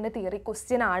 മാർക്കിൻ്റെ തിയറി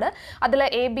ക്വസ്റ്റ്യൻ ആണ്. അതിൽ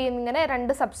AB എന്നിങ്ങനെ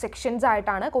 2 സബ്സെക്ഷൻസ്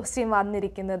ആയിട്ടാണ് ക്വസ്റ്റ്യൻ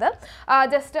വന്നിരിക്കുന്നത്.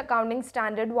 ജസ്റ്റ് അക്കൗണ്ടിങ്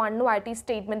സ്റ്റാൻഡേർഡ് 1 ഈ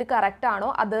സ്റ്റേറ്റ്മെൻറ്റ് കറക്റ്റ് ആണോ,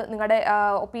 അത് നിങ്ങളുടെ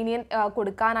ഒപ്പീനിയൻ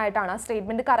കൊടുക്കാനായിട്ടാണ്.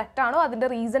 സ്റ്റേറ്റ്മെൻറ്റ് കറക്റ്റ് ആണോ, അതിൻ്റെ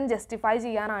റീസൺ ജസ്റ്റിഫൈ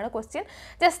ചെയ്യാനാണ് ക്വസ്റ്റ്യൻ.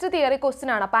 ജസ്റ്റ് തിയറി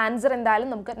ക്വസ്റ്റ്യൻ ആണ്. അപ്പോൾ ആൻസർ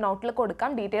എന്തായാലും നമുക്ക് നോട്ടിൽ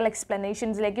കൊടുക്കാം. ഡീറ്റെയിൽ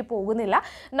എക്സ്പ്ലനേഷൻസിലേക്ക് പോകുന്നില്ല.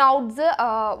 നോട്ട്സ്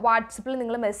വാട്സപ്പിൽ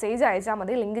നിങ്ങൾ മെസ്സേജ് അയച്ചാൽ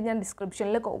മതി. ലിങ്ക് ഞാൻ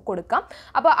ഡിസ്ക്രിപ്ഷനിൽ കൊടുക്കാം.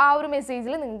 അപ്പോൾ ആ ഒരു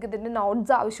മെസ്സേജിൽ നിങ്ങൾക്ക് ഇതിൻ്റെ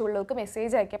നോട്ട്സ് ആവശ്യമുള്ളവർക്ക്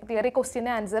മെസ്സേജ് അയക്കാം. അപ്പോൾ തിയറി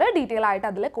ക്വസ്റ്റ്യൻ്റെ ആൻസർ ഡീറ്റെയിൽ ആയിട്ട്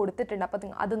അതിൽ കൊടുത്തിട്ടുണ്ട്.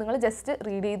 അപ്പോൾ അത് നിങ്ങൾ ജസ്റ്റ്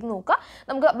റീഡ് ചെയ്ത് നോക്കുക.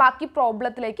 നമുക്ക് ബാക്കി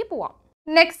പ്രോബ്ലത്തിലേക്ക് പോവാം.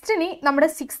 നെക്സ്റ്റ് ഇനി നമ്മുടെ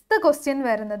 6th ക്വസ്റ്റ്യൻ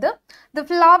വരുന്നത് the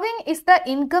flowing is the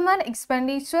income and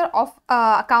expenditure of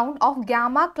account of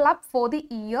gamma club for the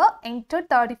year enter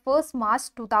 31st March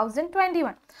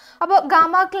 2021. അപ്പോൾ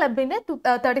ഗാമ ക്ലബിൻ്റെ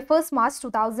 31st March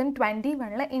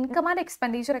 2021 income and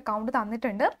expenditure account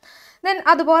തന്നിട്ടുണ്ട്. ദെൻ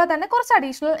അതുപോലെ തന്നെ കുറച്ച്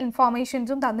അഡീഷണൽ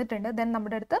ഇൻഫോർമേഷൻസും തന്നിട്ടുണ്ട്. ദെൻ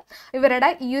നമ്മുടെ അടുത്ത്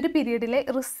ഇവരുടെ ഈ ഒരു പീരീഡിലെ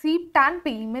റിസീപ്റ്റ് ആൻഡ്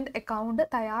പേയ്മെൻറ്റ് അക്കൗണ്ട്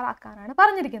തയ്യാറാക്കാനാണ്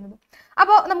പറഞ്ഞിരിക്കുന്നത്.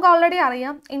 അപ്പോൾ നമുക്ക് ഓൾറെഡി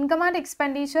അറിയാം ഇൻകം ആൻഡ്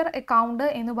എക്സ്പെൻഡിച്ചർ അക്കൗണ്ട്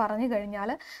എന്ന് പറഞ്ഞു കഴിഞ്ഞാൽ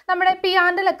നമ്മുടെ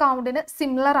P&L അക്കൗണ്ടിന്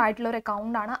സിമിലർ ആയിട്ടുള്ള ഒരു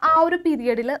അക്കൗണ്ടാണ്. ആ ഒരു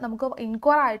പീരിയഡിൽ നമുക്ക്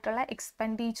ഇൻക്വയർ ആയിട്ടുള്ള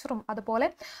എക്സ്പെൻഡിച്ചറും അതുപോലെ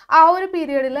ആ ഒരു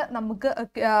പീരിയഡിൽ നമുക്ക്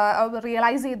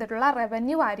റിയലൈസ് ചെയ്തിട്ടുള്ള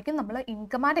റവന്യൂ ആയിരിക്കും നമ്മൾ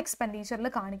ഇൻകം ആൻഡ് എക്സ്പെൻഡിച്ചറിൽ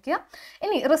കാണിക്കുക.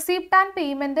 ഇനി റിസീപ്റ്റ് ആൻഡ്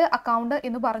പേയ്മെൻറ്റ് അക്കൗണ്ട്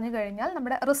എന്ന് പറഞ്ഞു കഴിഞ്ഞാൽ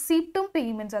നമ്മുടെ റിസീപ്റ്റും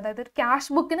പേയ്മെൻറ്റ്സ്, അതായത് ക്യാഷ്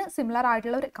ബുക്കിന് സിമിലർ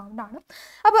ആയിട്ടുള്ള ഒരു അക്കൗണ്ടാണ്.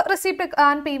 അപ്പോൾ റിസീപ്റ്റ്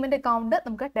ആൻഡ് പേയ്മെൻറ്റ് അക്കൗണ്ട്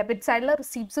നമുക്ക് ഡെബിറ്റ് സൈഡിൽ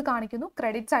റിസീപ്റ്റ്സ് കാണിക്കുന്നു,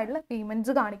 ക്രെഡിറ്റ് സൈഡിൽ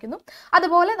പേയ്മെൻറ്റ്സ് കാണിക്കുന്നു.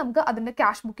 അതുപോലെ നമുക്ക് അതിൻ്റെ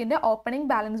ക്യാഷ് ബുക്കിൻ്റെ ഓപ്പണിംഗ്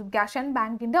ബാലൻസും ക്യാഷ് ആൻഡ്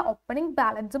ബാങ്കിൻ്റെ ഓപ്പണിംഗ്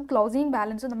ബാലൻസും ക്ലോസിംഗ്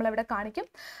ബാലൻസും നമ്മളെവിടെ കാണിക്കും,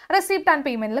 റെസിപ്റ്റ് ആൻഡ്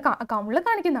പേയ്മെൻറ്റിൽ അക്കൗണ്ടിൽ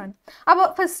കാണിക്കുന്നതാണ്. അപ്പോൾ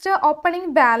ഫസ്റ്റ്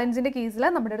ഓപ്പണിംഗ് ബാലൻസിൻ്റെ കേസിൽ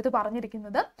നമ്മുടെ അടുത്ത്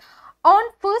പറഞ്ഞിരിക്കുന്നത് on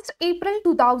 1st April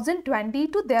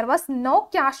 2022 there was no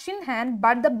cash in hand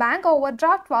but the bank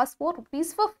overdraft was for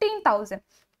 ₹15,000.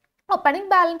 Opening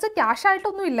balance cash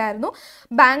ആയിട്ടൊന്നും ഇല്ലായിരുന്നു.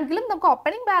 ബാങ്കിലും നമുക്ക്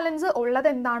ഓപ്പണിംഗ് ബാലൻസ് ഉള്ളത്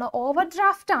എന്താണ്, ഓവർ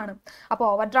ഡ്രാഫ്റ്റ് ആണ്. അപ്പോൾ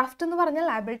ഓവർ ഡ്രാഫ്റ്റ് എന്ന് പറഞ്ഞാൽ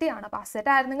ലയബിലിറ്റി ആണ്. അപ്പോൾ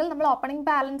അസറ്റ് ആയിരുന്നെങ്കിൽ നമ്മൾ ഓപ്പണിംഗ്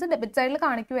ബാലൻസ് ഡെബിറ്റ് സൈഡിൽ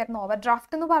കാണിക്കുമായിരുന്നു. ഓവർ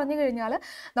ഡ്രാഫ്റ്റ് എന്ന് പറഞ്ഞു കഴിഞ്ഞാൽ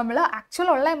നമ്മൾ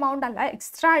ആക്ച്വൽ ഉള്ള എമൗണ്ട് അല്ല,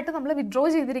 എക്സ്ട്രാ ആയിട്ട് നമ്മൾ വിഡ്രോ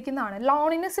ചെയ്തിരിക്കുന്നതാണ്.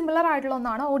 ലോണിന് സിമിലർ ആയിട്ടുള്ള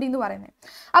ഒന്നാണ് ഓഡി എന്ന് പറയുന്നത്.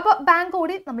 അപ്പോൾ ബാങ്ക്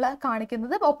ഓഡി നമ്മൾ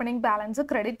കാണിക്കുന്നത് ഓപ്പണിംഗ് ബാലൻസ്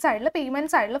ക്രെഡിറ്റ് സൈഡിൽ,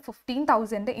 പേയ്മെൻറ്റ് സൈഡിൽ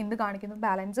 15,000 എന്ത് കാണിക്കുന്നു,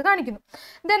 ബാലൻസ് കാണിക്കുന്നു.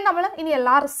 ദെൻ നമ്മൾ ഇനി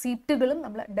എല്ലാ റിസീപ്റ്റുകളും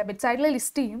നമ്മൾ ഡെബിറ്റ് സൈഡിൽ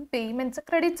ലിസ്റ്റ് ചെയ്യും, പേയ്മെൻറ്റ്സ്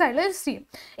ക്രെഡിറ്റ് സൈഡിൽ ലിസ്റ്റ് ചെയ്യും.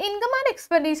 ഇൻകം ആൻഡ്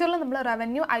എക്സ്പെൻഡിച്ചറിൽ നമ്മൾ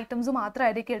റവന്യൂ ഐറ്റംസ്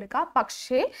മാത്രമായിരിക്കും എടുക്കുക.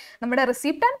 പക്ഷേ നമ്മുടെ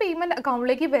റിസീപ്റ്റ് ആൻഡ് പേയ്മെൻറ്റ്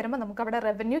അക്കൗണ്ടിലേക്ക് വരുമ്പോൾ നമുക്ക് അവിടെ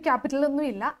റവന്യൂ ക്യാപിറ്റലൊന്നും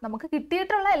ഇല്ല. നമുക്ക്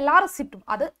കിട്ടിയിട്ടുള്ള എല്ലാ റിസീപ്റ്റും,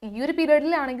 അത് ഈ ഒരു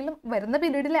പീരീഡിലാണെങ്കിലും വരുന്ന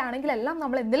പീരീഡിലാണെങ്കിലും എല്ലാം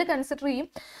നമ്മൾ എന്തിൽ കൺസിഡർ ചെയ്യും,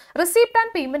 റിസീപ്റ്റ്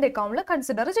ആൻഡ് പേയ്മെൻറ്റ് അക്കൗണ്ടിൽ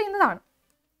കൺസിഡർ ചെയ്യുന്നതാണ്.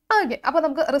 ഓക്കെ, അപ്പോൾ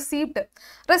നമുക്ക്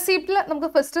റെസിപ്റ്റിൽ നമുക്ക്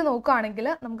ഫസ്റ്റ് നോക്കുകയാണെങ്കിൽ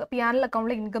നമുക്ക് P&L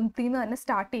അക്കൗണ്ടിൽ ഇൻകം നിന്ന് തന്നെ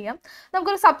സ്റ്റാർട്ട് ചെയ്യാം.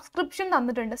 നമുക്കൊരു സബ്സ്ക്രിപ്ഷൻ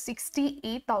തന്നിട്ടുണ്ട്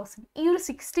 68,000. ഈ ഒരു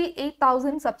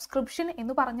 68,000 സബ്സ്ക്രിപ്ഷൻ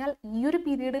എന്ന് പറഞ്ഞാൽ ഈ ഒരു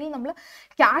പീരീഡിൽ നമ്മൾ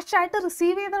ക്യാഷ് ആയിട്ട്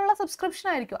റിസീവ് ചെയ്തിട്ടുള്ള സബ്സ്ക്രിപ്ഷൻ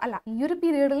ആയിരിക്കും, അല്ല, ഈ ഒരു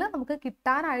പീരീഡിൽ നമുക്ക്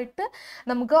കിട്ടാനായിട്ട്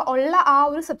നമുക്ക് ഉള്ള ആ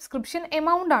ഒരു സബ്സ്ക്രിപ്ഷൻ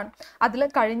എമൗണ്ട് ആണ്. അതിൽ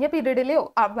കഴിഞ്ഞ പീരീഡിലെയോ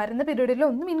വരുന്ന പീരീഡിലോ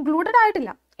ഒന്നും ഇൻക്ലൂഡഡ്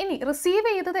ആയിട്ടില്ല. ഇനി റിസീവ്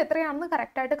ചെയ്തത് എത്രയാണെന്ന്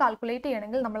കറക്റ്റായിട്ട് കാൽക്കുലേറ്റ്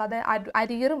ചെയ്യണമെങ്കിൽ നമ്മളത്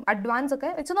അരിയറും അഡ്വാൻസ് ഒക്കെ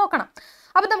വെച്ച് നോക്കണം.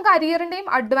 അപ്പോൾ നമുക്ക് അരിയറിൻ്റെയും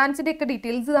അഡ്വാൻസിൻ്റെ ഒക്കെ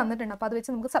ഡീറ്റെയിൽസ് തന്നിട്ടുണ്ട്. അപ്പോൾ അത്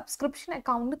വെച്ച് നമുക്ക് സബ്സ്ക്രിപ്ഷൻ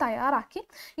അക്കൗണ്ട് തയ്യാറാക്കി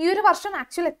ഈ ഒരു വർഷം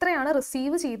ആക്ച്വൽ എത്രയാണ്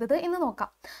റിസീവ് ചെയ്തത് എന്ന് നോക്കാം.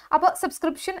 അപ്പോൾ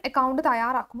സബ്സ്ക്രിപ്ഷൻ അക്കൗണ്ട്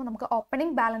തയ്യാറാക്കുമ്പോൾ നമുക്ക്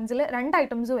ഓപ്പണിംഗ് ബാലൻസിൽ 2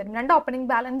 ഐറ്റംസ് വരും, 2 ഓപ്പണിംഗ്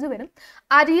ബാലൻസ് വരും.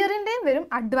 അരിയറിൻ്റെയും വരും,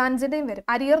 അഡ്വാൻസിൻ്റെയും വരും.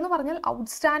 അരിയർ എന്ന് പറഞ്ഞാൽ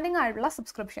ഔട്ട്സ്റ്റാൻഡിംഗ് ആയിട്ടുള്ള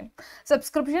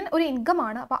സബ്സ്ക്രിപ്ഷൻ ഒരു ഇൻകം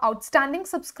ആണ്. അപ്പോൾ ഔട്ട്സ്റ്റാൻഡിംഗ്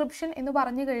സബ്സ്ക്രിപ്ഷൻ എന്ന്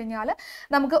പറഞ്ഞു കഴിഞ്ഞാൽ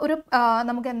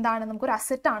നമുക്കൊരു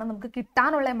അസറ്റ് ആണ്, നമുക്ക്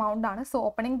കിട്ടാനുള്ള എമൗണ്ട് ആണ്. So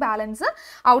opening balance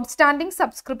outstanding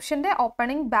സബ്സ്ക്രിപ്ഷൻ്റെ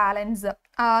opening balance,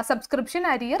 subscription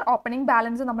arrear opening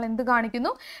balance നമ്മൾ എന്ത്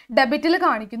കാണിക്കുന്നു, ഡെബിറ്റിൽ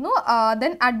കാണിക്കുന്നു.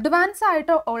 ദെൻ അഡ്വാൻസ്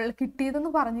ആയിട്ട്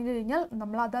കിട്ടിയതെന്ന് പറഞ്ഞു കഴിഞ്ഞാൽ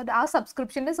നമ്മൾ ആ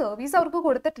സബ്സ്ക്രിപ്ഷൻ്റെ സർവീസ് അവർക്ക്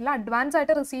കൊടുത്തിട്ടില്ല, അഡ്വാൻസ്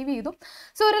ആയിട്ട് റിസീവ് ചെയ്തു.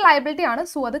 സോ ഒരു ലയബിലിറ്റി ആണ്.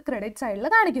 സോ അത് ക്രെഡിറ്റ് സൈഡിൽ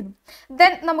കാണിക്കുന്നു.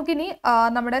 ദെൻ നമുക്കിനി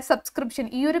നമ്മുടെ സബ്സ്ക്രിപ്ഷൻ,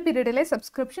 ഈ ഒരു പീരീഡിലെ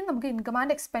സബ്സ്ക്രിപ്ഷൻ നമുക്ക് ഇൻകം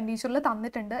ആൻഡ് എക്സ്പെൻഡിച്ചറിൽ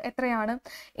തന്നിട്ടുണ്ട്. എത്രയാണ്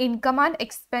ഇൻകം ആൻഡ്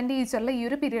എക്സ്പെൻഡിച്ചറിൽ ഈ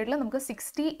ഒരു പീരീഡിൽ നമുക്ക്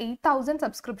 68,000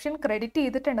 subscription credit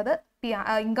ചെയ്തിട്ടുണ്ടത്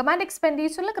income and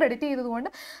എക്സ്പെൻഡിച്ചറിൽ credit ചെയ്തതുകൊണ്ട്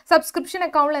സബ്സ്ക്രിപ്ഷൻ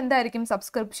അക്കൗണ്ടിൽ എന്തായിരിക്കും,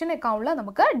 സബ്സ്ക്രിപ്ഷൻ അക്കൗണ്ടിൽ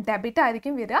നമുക്ക് ഡെബിറ്റ്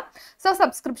ആയിരിക്കും വരിക. സോ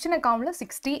സബ്സ്ക്രിപ്ഷൻ അക്കൗണ്ടിൽ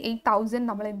 68,000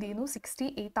 നമ്മൾ എന്ത് ചെയ്യുന്നു,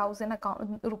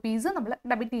 68,000 റുപ്പീസ് നമ്മൾ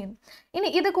ഡെബിറ്റ് ചെയ്യുന്നു. ഇനി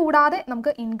ഇത് കൂടാതെ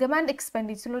നമുക്ക് ഇൻകം ആൻഡ്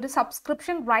എക്സ്പെൻഡിച്ചറിൽ ഒരു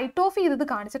സബ്സ്ക്രിപ്ഷൻ റൈറ്റ് ഓഫ് ചെയ്തത്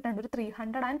കാണിച്ചിട്ടുണ്ട്, ഒരു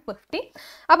 350.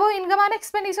 അപ്പോൾ ഇൻകം ആൻഡ്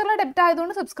എക്സ്പെൻഡിച്ചറിൽ ഡെബിറ്റ്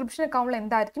ആയതുകൊണ്ട് സബ്സ്ക്രിപ്ഷൻ അക്കൗണ്ടിൽ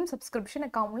എന്തായിരിക്കും, സബ്സ്ക്രിപ്ഷൻ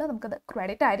അക്കൗണ്ടിൽ നമുക്കത്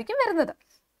ക്രെഡിറ്റ് ആയിരിക്കും വരുന്നത്.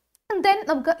 ദെൻ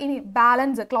നമുക്ക് ഇനി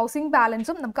ബാലൻസ്, ക്ലോസിംഗ്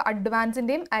ബാലൻസും നമുക്ക്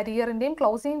അഡ്വാൻസിൻ്റെയും അരിയറിൻ്റെയും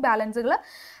ക്ലോസിംഗ് ബാലൻസുകൾ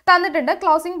തന്നിട്ടുണ്ട്.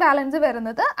 ക്ലോസിംഗ് ബാലൻസ്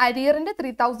വരുന്നത് അരിയറിൻ്റെ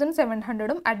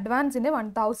 3,700 അഡ്വാൻസിൻ്റെ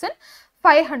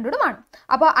 1,500 ആണ്.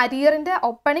 അപ്പോൾ അരിയറിൻ്റെ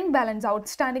ഓപ്പണിംഗ് ബാലൻസ്,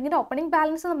 ഔട്ട്സ്റ്റാൻഡിങ്ങിൻ്റെ ഓപ്പണിംഗ്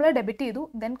ബാലൻസ് നമ്മൾ ഡെബിറ്റ് ചെയ്തു.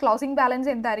 ദെൻ ക്ലോസിംഗ് ബാലൻസ്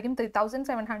എന്തായിരിക്കും,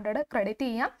 3,700 ക്രെഡിറ്റ്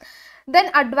ചെയ്യാം. ദെൻ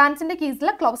അഡ്വാൻസിൻ്റെ കേസിൽ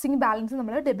ക്ലോസിംഗ് ബാലൻസ്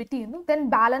നമ്മൾ ഡെബിറ്റ് ചെയ്യുന്നു. ദെൻ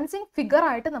ബാലൻസിങ് ഫിഗർ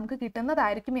ആയിട്ട് നമുക്ക്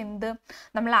കിട്ടുന്നതായിരിക്കും എന്ത്,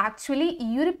 നമ്മൾ ആക്ച്വലി ഈ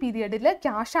ഒരു പീരിയഡിൽ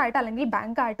ക്യാഷ് ആയിട്ട് അല്ലെങ്കിൽ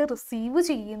ബാങ്ക് ആയിട്ട് റിസീവ്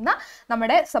ചെയ്യുന്ന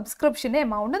നമ്മുടെ സബ്സ്ക്രിപ്ഷൻ്റെ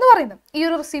എമൗണ്ട് എന്ന് പറയുന്നത്. ഈ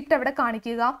ഒരു റിസീപ്റ്റ് എവിടെ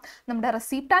കാണിക്കുക, നമ്മുടെ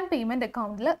റെസിപ്റ്റ് ആൻഡ് പേയ്മെൻറ്റ്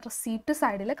അക്കൗണ്ടിൽ റിസീപ്റ്റ്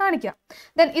സൈഡിൽ കാണിക്കുക.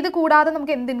 ദെൻ ഇത് കൂടാതെ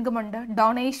നമുക്ക് എന്ത് ഇൻകം ഉണ്ട്,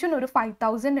 ഡൊണേഷൻ ഒരു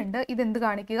 5,000 ഉണ്ട്. ഇതെന്ത്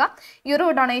കാണിക്കുക, ഈ ഒരു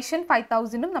ഡൊണേഷൻ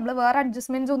 5,000 നമ്മൾ വേറെ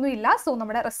അഡ്ജസ്റ്റ്മെൻറ്റ്സ് ഒന്നും ഇല്ല, സോ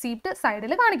നമ്മുടെ റെസിപ്റ്റ്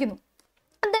സൈഡിൽ കാണിക്കുന്നു.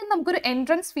 ദെൻ നമുക്കൊരു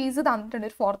എൻട്രൻസ് ഫീസ് തന്നിട്ടുണ്ട്,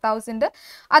 ഒരു 4,000.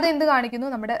 അതെന്ത് കാണിക്കുന്നു,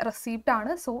 നമ്മുടെ റെസിപ്റ്റ്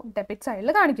ആണ്, സോ ഡെബിറ്റ് സൈഡിൽ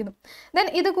കാണിക്കുന്നു. ദെൻ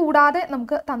ഇത് കൂടാതെ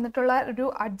നമുക്ക് തന്നിട്ടുള്ള ഒരു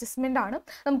അഡ്ജസ്റ്റ്മെൻ്റ് ആണ്,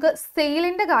 നമുക്ക്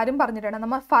സെയിലിൻ്റെ കാര്യം പറഞ്ഞിട്ടുണ്ട്.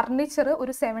 നമ്മൾ ഫർണിച്ചർ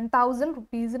ഒരു 7,000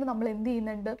 റുപ്പീസിന് നമ്മൾ എന്ത്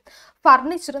ചെയ്യുന്നുണ്ട്,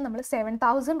 ഫർണിച്ചർ നമ്മൾ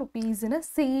 7,000 റുപ്പീസിന്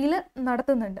സെയിൽ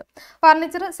നടത്തുന്നുണ്ട്.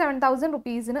 ഫർണിച്ചർ 7,000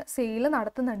 റുപ്പീസിന് സെയിൽ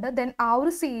നടത്തുന്നുണ്ട്. ദെൻ ആ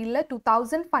ഒരു സെയിലിൽ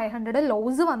 2,500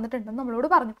 ലോസ് വന്നിട്ടുണ്ടെന്ന് നമ്മളോട്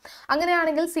പറഞ്ഞു.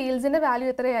 അങ്ങനെയാണെങ്കിൽ സെയിൽസിൻ്റെ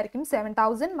വാല്യൂ എത്രയായിരിക്കും,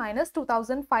 7,000 മൈനസ്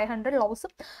 2,500 ലോസ്.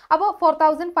 അപ്പോൾ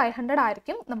 4,500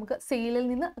 ആയിരിക്കും നമുക്ക് സെയിലിൽ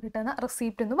നിന്ന് കിട്ടുന്ന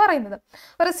റെസിപ്റ്റ് എന്ന് പറയുന്നത്.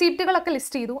 റെസിപ്റ്റുകളൊക്കെ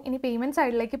ലിസ്റ്റ് ചെയ്തു. ഇനി പേയ്മെൻറ്റ്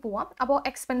സൈഡിലേക്ക് പോവാം. അപ്പോൾ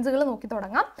എക്സ്പെൻസുകൾ നോക്കി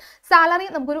തുടങ്ങാം. സാലറി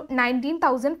നമുക്കൊരു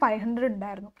 19,500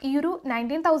 ഉണ്ടായിരുന്നു. ഈ ഒരു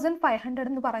 19,500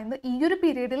 എന്ന് പറയുന്നത് ഈ ഒരു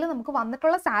പീരീഡിൽ നമുക്ക്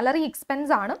വന്നിട്ടുള്ള സാലറി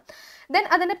എക്സ്പെൻസ് ആണ്. ദെൻ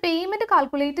അതിൻ്റെ പേയ്മെൻറ്റ്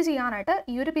കാൽക്കുലേറ്റ് ചെയ്യാനായിട്ട്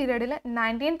ഈ ഒരു പീരീഡിൽ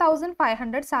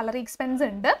 19,500 സാലറി എക്സ്പെൻസ്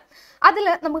ഉണ്ട്. അതിൽ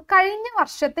നമുക്ക് കഴിഞ്ഞ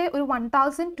വർഷത്തെ ഒരു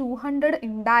 1,200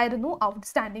 ഉണ്ടായിരുന്നു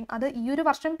ഔട്ട്സ്റ്റാൻഡിങ്. അത് ഈ ഒരു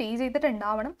വർഷം പേ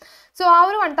ചെയ്തിട്ടുണ്ടാവണം. സോ ആ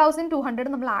ഒരു 1,200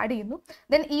 നമ്മൾ ആഡ് ചെയ്യുന്നു.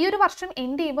 ദെൻ ഈ ഒരു വർഷം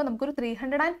എൻഡ് ചെയ്യുമ്പോൾ നമുക്കൊരു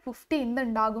 350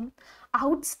 എന്തുണ്ടാകും,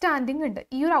 ഔട്ട്സ്റ്റാൻഡിങ് ഉണ്ട്.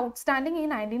 ഈ ഒരു ഔട്ട്സ്റ്റാൻഡിങ് ഈ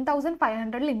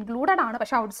 19,500 ഇൻക്ലൂഡഡ് ആണ്.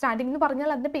 പക്ഷേ ഔട്ട്സ്റ്റാൻഡിങ് എന്ന്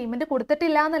പറഞ്ഞാൽ അതിന് പേയ്മെൻറ്റ്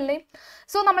കൊടുത്തിട്ടില്ല എന്നല്ലേ.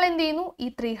 സോ നമ്മൾ എന്ത് ചെയ്യുന്നു, ഈ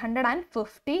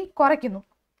 350 കുറയ്ക്കുന്നു.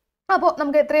 അപ്പോൾ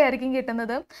നമുക്ക് എത്രയായിരിക്കും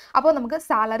കിട്ടുന്നത്, അപ്പോൾ നമുക്ക്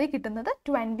സാലറി കിട്ടുന്നത്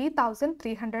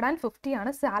 20,350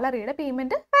 ആണ് സാലറിയുടെ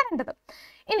പേയ്മെൻറ്റ് വരേണ്ടത്.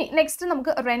 ഇനി നെക്സ്റ്റ്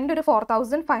നമുക്ക് റെൻ്റ് ഒരു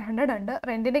 4,500 ഉണ്ട്.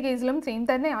 റെൻറ്റിൻ്റെ കേസിലും സെയിം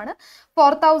തന്നെയാണ്.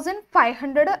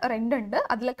 4,500 റെൻ്റ് ഉണ്ട്.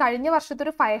 അതിൽ കഴിഞ്ഞ വർഷത്തെ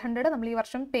ഒരു 500 നമ്മൾ ഈ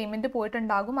വർഷം പേയ്മെൻറ്റ്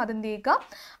പോയിട്ടുണ്ടാകും. അതെന്ത് ചെയ്യുക,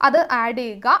 അത് ആഡ്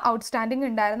ചെയ്യുക. ഔട്ട്സ്റ്റാൻഡിങ്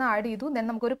ഉണ്ടായിരുന്ന ആഡ് ചെയ്തു. ദെൻ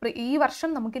നമുക്കൊരു ഈ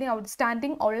വർഷം നമുക്കിനി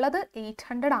ഔട്ട്സ്റ്റാൻഡിങ് ഉള്ളത്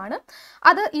 800 ആണ്.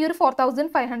 അത് ഈ ഒരു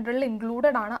 4,500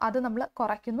 ഇൻക്ലൂഡഡ് ആണ്. അത് നമ്മൾ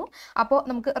കുറയ്ക്കുന്നു. അപ്പോൾ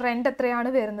നമുക്ക് റെൻ്റ് എത്രയാണ്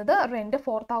വരുന്നത്, റെൻ്റ്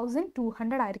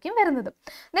 4,200 ആയിരിക്കും വരുന്നത്.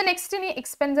 ദെൻ നെക്സ്റ്റ് ഇനി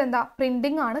എക്സ്പെൻസ് എന്താ,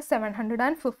 പ്രിൻറ്റിംഗ് ആണ്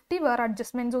 750. വേറെ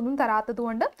അഡ്ജസ്റ്റ്മെൻറ്റ്സ് ഒന്നും തരാത്തത്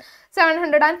കൊണ്ട്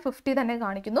 750 തന്നെ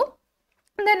കാണിക്കുന്നു.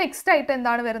 ദെൻ നെക്സ്റ്റ് ആയിട്ട്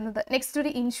എന്താണ് വരുന്നത്, നെക്സ്റ്റ് ഒരു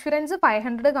ഇൻഷുറൻസ്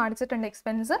 500 കാണിച്ചിട്ടുണ്ട്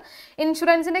എക്സ്പെൻസ്.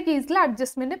 ഇൻഷുറൻസിൻ്റെ കേസിൽ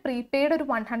അഡ്ജസ്റ്റ്മെൻറ്റ് പ്രീപെയ്ഡ് ഒരു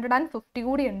 150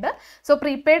 കൂടി ഉണ്ട്. സോ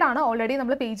പ്രീപെയ്ഡ് ആണ്, ഓൾറെഡി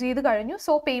നമ്മൾ പേ ചെയ്ത് കഴിഞ്ഞു.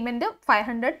 So payment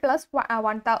 500 plus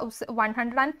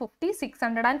 150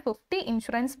 650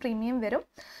 insurance premium വരും.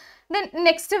 ദെൻ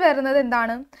നെക്സ്റ്റ് വരുന്നത്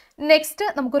എന്താണ്, നെക്സ്റ്റ്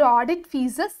നമുക്കൊരു ഓഡിറ്റ്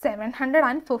ഫീസ്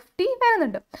 750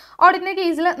 വരുന്നുണ്ട്. ഓഡിറ്റിൻ്റെ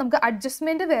കേസിൽ നമുക്ക്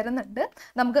അഡ്ജസ്റ്റ്മെൻറ്റ് വരുന്നുണ്ട്.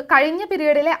 നമുക്ക് കഴിഞ്ഞ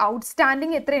പീരീഡിലെ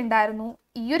ഔട്ട്സ്റ്റാൻഡിങ് എത്ര ഉണ്ടായിരുന്നു,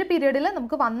 ഈ ഒരു പീരീഡിൽ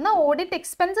നമുക്ക് വന്ന ഓഡിറ്റ്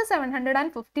എക്സ്പെൻസ്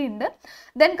 750 ഉണ്ട്.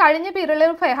 ദെൻ കഴിഞ്ഞ പീരീഡിൽ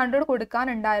 500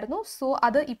 കൊടുക്കാനുണ്ടായിരുന്നു. സോ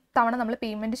അത് ഇത്തവണ നമ്മൾ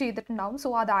പേയ്മെൻറ്റ് ചെയ്തിട്ടുണ്ടാവും.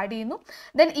 സോ അത് ആഡ് ചെയ്യുന്നു.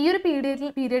 ദെൻ ഈ ഒരു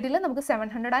പീരീഡിൽ നമുക്ക്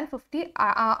 750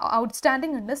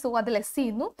 ഔട്ട്സ്റ്റാൻഡിങ് ഉണ്ട്. സോ അത് ലെസ്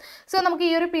ചെയ്യുന്നു. സോ നമുക്ക്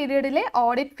ഈ ഒരു പീരീഡിലെ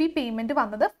ഓഡിറ്റ് ഫീ പേയ്മെൻറ്റ്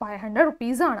വന്നത് 500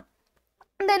 റുപ്പീസ് ആണ്.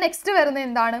 ദെൻ നെക്സ്റ്റ് വരുന്നത്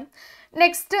എന്താണ്,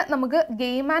 നെക്സ്റ്റ് നമുക്ക്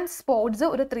ഗെയിം ആൻഡ് സ്പോർട്സ്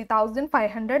ഒരു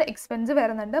 3,500 എക്സ്പെൻസ്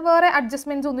വരുന്നുണ്ട്. വേറെ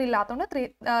അഡ്ജസ്റ്റ്മെൻറ്റ്സ് ഒന്നും ഇല്ലാത്തതുകൊണ്ട്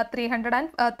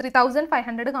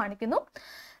 3,500 കാണിക്കുന്നു.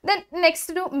 ദെൻ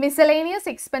നെക്സ്റ്റ് ഒരു മിസലേനിയസ്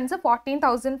എക്സ്പെൻസ്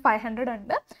 14,500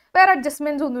 ഉണ്ട്. വേറെ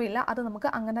അഡ്ജസ്റ്റ്മെൻറ്റ്സ് ഒന്നുമില്ല, അത് നമുക്ക്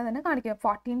അങ്ങനെ തന്നെ കാണിക്കാം.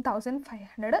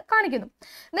 14,500 കാണിക്കുന്നു.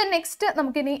 ദെൻ നെക്സ്റ്റ്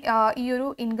നമുക്കിനി ഈ ഒരു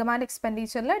ഇൻകം ആൻഡ്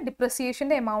എക്സ്പെൻഡിച്ചറിൽ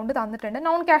ഡിപ്രിസിയേഷൻ്റെ എമൗണ്ട് തന്നിട്ടുണ്ട്.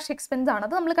 നോൺ ക്യാഷ് എക്സ്പെൻസ് ആണ്,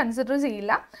 അത് നമ്മൾ കൺസിഡർ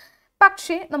ചെയ്യില്ല.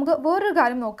 പക്ഷേ നമുക്ക് വേറൊരു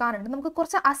കാര്യം നോക്കാനുണ്ട്. നമുക്ക്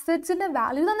കുറച്ച് അസറ്റ്സിൻ്റെ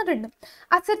വാല്യൂ തന്നിട്ടുണ്ട്.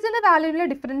 അസറ്റ്സിൻ്റെ വാല്യൂവിലെ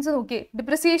ഡിഫറൻസ് നോക്കിയേ,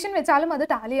 ഡിപ്രിസിയേഷൻ വെച്ചാലും അത്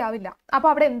ടാലി ആവില്ല. അപ്പോൾ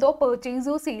അവിടെ എന്തോ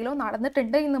പെർച്ചേസോ സെയിലോ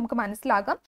നടന്നിട്ടുണ്ട് എന്ന് നമുക്ക്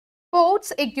മനസ്സിലാക്കാം.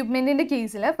 സ്പോർട്സ് എക്യുപ്മെന്റിന്റെ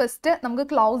കേസിൽ ഫസ്റ്റ് നമുക്ക്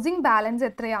ക്ലോസിംഗ് ബാലൻസ്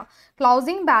എത്രയാണ്?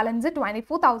 ക്ലോസിംഗ് ബാലൻസ്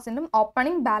 24,000ഉം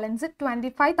ഓപ്പണിംഗ് ബാലൻസ്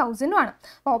 25,000ഉം ആണ്.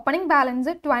 ഓപ്പണിംഗ്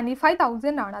ബാലൻസ്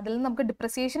 25,000 ആണ്. അതിൽ നമുക്ക്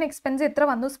ഡിപ്രിസിയേഷൻ എക്സ്പെൻസ് എത്ര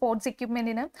വന്നു? സ്പോർട്സ്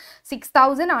എക്യുപ്മെന്റിന്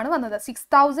 6,000 ആണ് വന്നത്.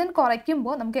 6,000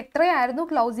 കുറയ്ക്കുമ്പോൾ നമുക്ക് എത്രയായിരുന്നു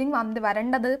ക്ലോസിംഗ്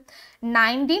വരേണ്ടത്?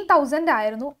 19,000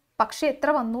 ആയിരുന്നു. പക്ഷേ എത്ര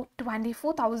വന്നു?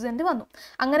 24,000 വന്നു.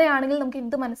 അങ്ങനെയാണെങ്കിൽ നമുക്ക്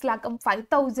എന്ത് മനസ്സിലാക്കാം?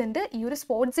 5,000 ഈ ഒരു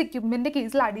സ്പോർട്സ് എക്യുപ്മെന്റ്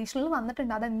കേസിൽ അഡീഷണൽ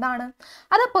വന്നിട്ടുണ്ട്. അതെന്താണ്?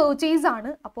 അത് പർച്ചേസ്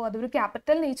ആണ്. അപ്പോൾ അതൊരു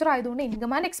ക്യാപിറ്റൽ നേച്ചർ ആയതുകൊണ്ട്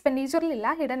ഇൻകം ആൻഡ്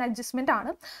എക്സ്പെൻഡിച്ചറിലില്ല, ഹിഡൻ അഡ്ജസ്റ്റ്മെന്റ്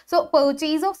ആണ്. So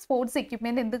purchase of sports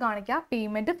equipment എന്ത് കാണിക്കുക?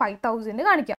 പേയ്മെന്റ് 5,000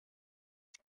 കാണിക്കുക.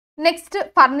 നെക്സ്റ്റ്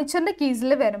ഫർണിച്ചറിന്റെ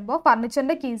കേസിൽ വരുമ്പോൾ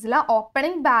ഫർണിച്ചറിന്റെ കേസിൽ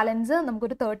ഓപ്പണിംഗ് ബാലൻസ്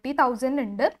നമുക്കൊരു 30,000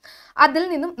 ഉണ്ട്. അതിൽ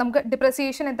നിന്നും നമുക്ക്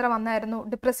ഡിപ്രിസിയേഷൻ എത്ര വന്നായിരുന്നു?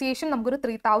 ഡിപ്രിസിയേഷൻ നമുക്കൊരു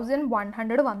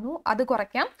 3,100 വന്നു. അത്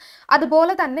കുറയ്ക്കാം.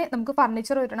 അതുപോലെ തന്നെ നമുക്ക്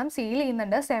ഫർണിച്ചർ ഒരെണ്ണം സെയിൽ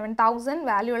ചെയ്യുന്നുണ്ട്. 7,000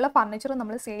 വാല്യൂ ഉള്ള ഫർണിച്ചർ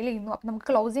നമ്മൾ സെയിൽ ചെയ്യുന്നു. അപ്പം നമുക്ക്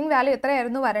ക്ലോസിംഗ് വാല്യൂ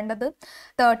എത്രയായിരുന്നു വരേണ്ടത്?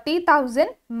 30,000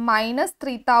 മൈനസ്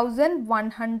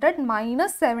 3,100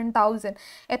 മൈനസ് 7,000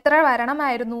 എത്ര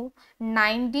വരണമായിരുന്നു?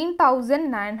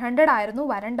 19,900 ആയിരുന്നു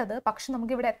വരേണ്ടത്. പക്ഷെ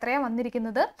നമുക്ക് ഇവിടെ എത്രയാണ്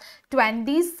വന്നിരിക്കുന്നത്?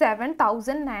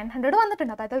 27,900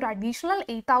 വന്നിട്ടുണ്ട്. അതായത് ഒരു അഡീഷണൽ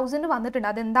 8,000 വന്നിട്ടുണ്ട്.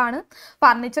 അതെന്താണ്?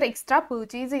 ഫർണിച്ചർ എക്സ്ട്രാ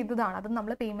പർച്ചേസ് ചെയ്തതാണ്. അത്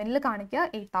നമ്മൾ പേയ്മെന്റിൽ കാണിക്കുക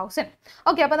 8,000.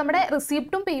 ഓക്കെ, അപ്പോൾ നമ്മുടെ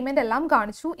റിസീപ്റ്റും പേയ്മെന്റ് എല്ലാം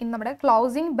കാണിച്ചു. ഇനി നമ്മുടെ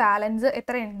ക്ലോസിംഗ് ബാലൻസ്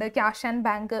എത്രയുണ്ട്? Cash and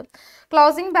bank.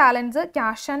 Closing balance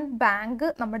cash and bank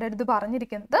നമ്മുടെ അടുത്ത്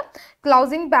പറഞ്ഞിരിക്കുന്നത്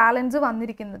ക്ലോസിംഗ് ബാലൻസ്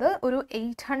വന്നിരിക്കുന്നത് ഒരു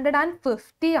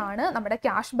 850 ആണ് നമ്മുടെ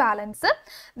cash balance.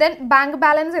 Then bank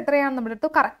balance എത്രയാണ് നമ്മുടെ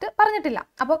അടുത്ത് കറക്റ്റ് പറഞ്ഞിട്ടില്ല.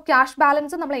 അപ്പോൾ ക്യാഷ്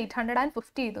ബാലൻസ് നമ്മൾ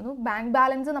 850 ചെയ്തു. ബാങ്ക്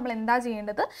ബാലൻസ് നമ്മൾ എന്താ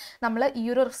ചെയ്യേണ്ടത്? നമ്മൾ ഈ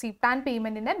ഒരു റിസീപ്റ്റ് ആൻഡ്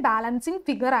പേയ്മെന്റിന്റെ ബാലൻസിങ്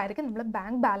ഫിഗർ ആയിരിക്കും നമ്മൾ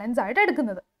ബാങ്ക് ബാലൻസ് ആയിട്ട്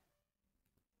എടുക്കുന്നത്.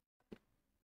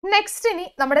 നെക്സ്റ്റ് ഇനി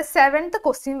നമ്മുടെ 7th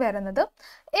ക്വസ്റ്റ്യൻ വരുന്നത്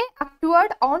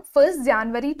acquired on 1st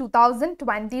January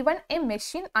 2021 a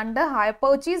machine under hire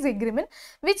purchase agreement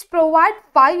which provide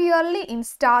 5 yearly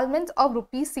installments of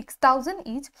rupees 6,000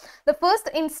 each, the first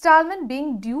installment being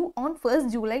due on 1st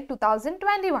July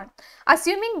 2021.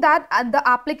 Assuming that the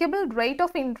applicable rate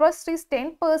of interest is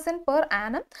 10% per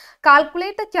annum,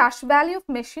 calculate the cash value of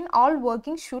machine. All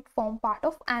working should form part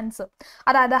of answer.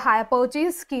 അതായത് higher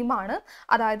purchase സ്കീമാണ്.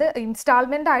 അതായത്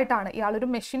instalment ആയിട്ടാണ് ഇയാളൊരു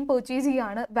machine purchase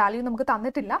ചെയ്യാണ്. Value നമുക്ക്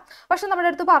തന്നിട്ടില്ല. പക്ഷെ നമ്മുടെ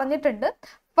അടുത്ത് പറഞ്ഞിട്ടുണ്ട്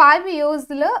 5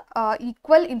 ഇയേഴ്സിൽ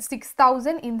ഈക്വൽ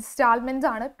 6,000 ഇൻസ്റ്റാൾമെന്റ്സ്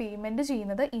ആണ് പേയ്മെന്റ്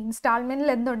ചെയ്യുന്നത്. ഇൻസ്റ്റാൾമെന്റിൽ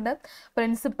എന്തുണ്ട്?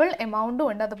 പ്രിൻസിപ്പൽ എമൗണ്ടും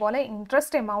ഉണ്ട്, അതുപോലെ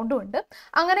ഇൻട്രസ്റ്റ് എമൗണ്ടും ഉണ്ട്.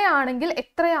 അങ്ങനെയാണെങ്കിൽ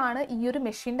എത്രയാണ് ഈ ഒരു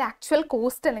മെഷീൻ്റെ ആക്ച്വൽ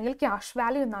കോസ്റ്റ് അല്ലെങ്കിൽ ക്യാഷ്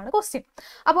വാല്യൂ എന്നാണ് ക്വസ്റ്റ്യൻ.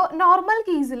 അപ്പോൾ നോർമൽ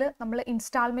കേസിൽ നമ്മൾ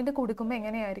ഇൻസ്റ്റാൾമെന്റ് കൊടുക്കുമ്പോൾ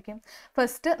എങ്ങനെയായിരിക്കും?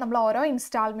 ഫസ്റ്റ് നമ്മൾ ഓരോ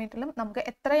ഇൻസ്റ്റാൾമെന്റിലും നമുക്ക്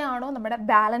എത്രയാണോ നമ്മുടെ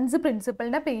ബാലൻസ്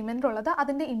പ്രിൻസിപ്പലിന്റെ പേയ്മെന്റ് ഉള്ളത്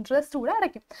അതിന്റെ ഇൻട്രസ്റ്റ് കൂടെ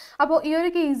അടയ്ക്കും. അപ്പോൾ ഈ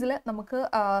ഒരു കേസിൽ നമുക്ക്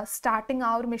സ്റ്റാർട്ടിങ്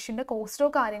ആ ഒരു മെഷീൻ്റെ കോസ്റ്റോ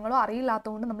കാര്യങ്ങളോ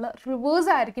അറിയില്ലാത്തതുകൊണ്ട് നമ്മൾ റിവേഴ്സ്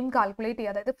ആയിരിക്കും കാൽക്കുലേറ്റ്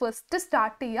ചെയ്യുക. അതായത് ഫസ്റ്റ്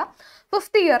സ്റ്റാർട്ട് ചെയ്യുക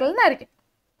 5th ഇയറിൽ നിന്നായിരിക്കും.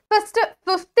 ഫസ്റ്റ്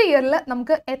 5th ഇയറിൽ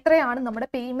നമുക്ക് എത്രയാണ് നമ്മുടെ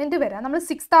പേയ്മെന്റ് വരിക? നമ്മൾ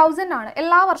 6,000 ആണ്.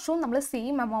 എല്ലാ വർഷവും നമ്മൾ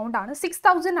സെയിം എമൗണ്ട് ആണ്,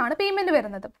 6,000 ആണ് പേയ്മെന്റ്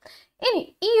വരുന്നത്. ഇനി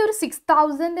ഈ ഒരു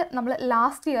 6,000 നമ്മൾ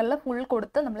ലാസ്റ്റ് ഇയറിൽ ഫുൾ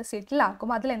കൊടുത്ത് നമ്മൾ സെറ്റിൽ ആക്കും.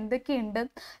 അതിൽ എന്തൊക്കെയുണ്ട്?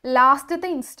 ലാസ്റ്റത്തെ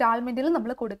ഇൻസ്റ്റാൾമെന്റിൽ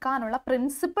നമ്മൾ കൊടുക്കാനുള്ള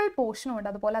പ്രിൻസിപ്പൽ പോർഷനും ഉണ്ട്,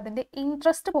 അതുപോലെ അതിന്റെ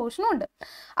ഇൻട്രസ്റ്റ് പോർഷനും ഉണ്ട്.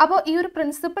 അപ്പോൾ ഈ ഒരു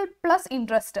പ്രിൻസിപ്പൽ പ്ലസ്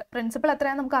ഇൻട്രസ്റ്റ്, പ്രിൻസിപ്പൽ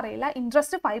എത്രയാണെന്ന് നമുക്കറിയില്ല,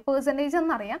 ഇൻട്രസ്റ്റ് 5%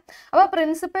 എന്നറിയാം. അപ്പോൾ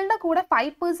പ്രിൻസിപ്പലിന്റെ കൂടെ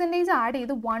 5% ആഡ്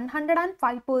ചെയ്ത്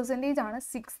 105% ആണ്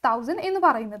 6,000 എന്ന്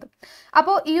പറയുന്നത്.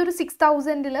 അപ്പോൾ ഈ ഒരു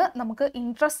 6,000ൽ നമുക്ക്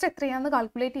ഇൻട്രസ്റ്റ് എത്രയാണെന്ന്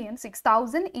കാൽക്കുലേറ്റ് ചെയ്യാൻ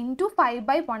 6,000 ഇൻറ്റു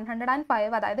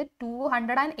 5/105 അതായത്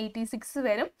 286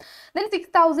 വരും. ദെൻ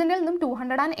 6,000ൽ നിന്നും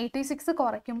 286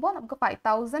 കുറയ്ക്കുമ്പോൾ നമുക്ക്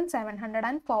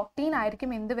 5,714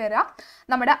 ആയിരിക്കും എന്ത് വരിക?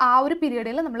 നമ്മുടെ ആ ഒരു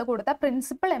പീരീഡിൽ നമ്മൾ കൊടുത്ത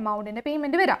പ്രിൻസിപ്പൽ എമൗണ്ടിന്റെ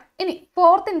പേയ്മെന്റ് വരാം. ഇനി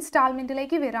 4th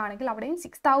ഇൻസ്റ്റാൾമെന്റിലേക്ക് വരികയാണെങ്കിൽ അവിടെയും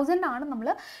 6,000 ആണ് നമ്മൾ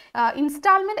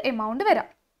ഇൻസ്റ്റാൾമെന്റ് എമൗണ്ട് വരാം.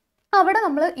 അവിടെ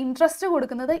നമ്മൾ ഇൻട്രസ്റ്റ്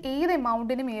കൊടുക്കുന്നത് ഏത്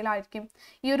എമൗണ്ടിന് മേലായിരിക്കും?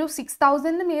 ഈ ഒരു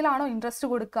 6,000 മേലാണോ ഇൻട്രസ്റ്റ്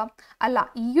കൊടുക്കുക? അല്ല,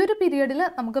 ഈ ഒരു പീരീഡിൽ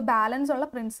നമുക്ക് ബാലൻസ് ഉള്ള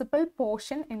പ്രിൻസിപ്പൽ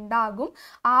പോർഷൻ ഉണ്ടാകും.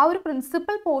 ആ ഒരു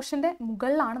പ്രിൻസിപ്പൽ പോർഷൻ്റെ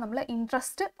മുകളിലാണ് നമ്മൾ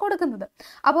ഇൻട്രസ്റ്റ് കൊടുക്കുന്നത്.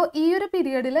 അപ്പോൾ ഈ ഒരു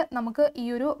പീരീഡിൽ നമുക്ക് ഈ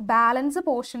ഒരു ബാലൻസ്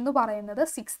പോർഷൻ എന്ന് പറയുന്നത്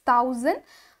 6,000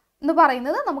 എന്ന്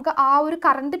പറയുന്നത് നമുക്ക് ആ ഒരു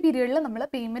കറണ്ട് പീരീഡിൽ നമ്മൾ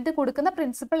പേയ്മെന്റ് കൊടുക്കുന്ന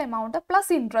പ്രിൻസിപ്പൽ എമൗണ്ട്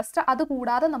പ്ലസ് ഇൻട്രസ്റ്റ്,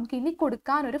 അതുകൂടാതെ നമുക്ക് ഇനി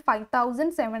കൊടുക്കാൻ ഒരു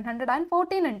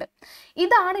 5,714 ഉണ്ട്.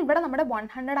 ഇതാണ് ഇവിടെ നമ്മുടെ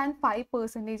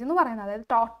 105% എന്ന് പറയുന്നത്. അതായത്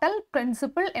ടോട്ടൽ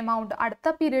പ്രിൻസിപ്പൽ എമൗണ്ട്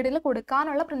അടുത്ത പീരീഡിൽ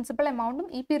കൊടുക്കാനുള്ള പ്രിൻസിപ്പൽ എമൗണ്ടും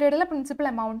ഈ പീരീഡിലെ പ്രിൻസിപ്പൽ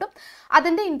എമൗണ്ടും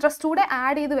അതിൻ്റെ ഇൻട്രസ്റ്റ് കൂടെ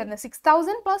ആഡ് ചെയ്ത് വരുന്നത്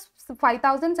 6,000 പ്ലസ്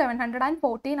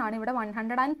 5,714 ആണ് ഇവിടെ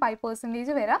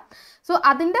 105% വരിക. സോ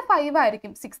അതിൻ്റെ 5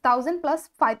 ആയിരിക്കും 6,000 plus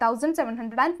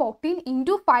 5,714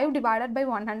 into 5 divided by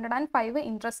 105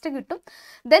 interest കിട്ടും.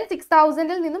 ദെൻ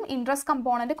 6000-ൽ നിന്നും ഇൻട്രസ്റ്റ്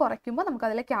കമ്പോണൻറ്റ് കുറയ്ക്കുമ്പോൾ നമുക്ക്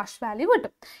അതിലെ ക്യാഷ് വാല്യൂ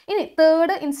കിട്ടും. ഇനി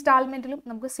തേർഡ് ഇൻസ്റ്റാൾമെൻറ്റിലും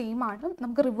നമുക്ക് സെയിം ആണ്,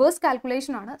 നമുക്ക് റിവേഴ്സ്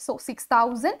കാൽക്കുലേഷൻ ആണ്. സോ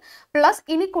 6000 പ്ലസ്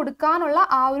ഇനി കൊടുക്കാനുള്ള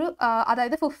ആ ഒരു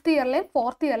അതായത് 5th ഇയറിലെയും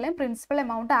 4th ഇയറിലെയും principal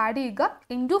amount add ചെയ്യുക,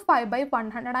 ഇൻറ്റു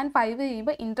 5/105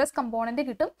 ചെയ്യുമ്പോൾ ഇൻട്രസ്റ്റ് കമ്പോണൻറ്റ്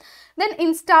കിട്ടും. ദെൻ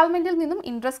ഇൻസ്റ്റാൾമെൻറ്റിൽ നിന്നും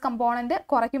ഇൻട്രസ്റ്റ് കമ്പോണൻറ്റ്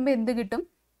കുറയ്ക്കുമ്പോൾ എന്ത് കിട്ടും?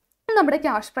 നമ്മുടെ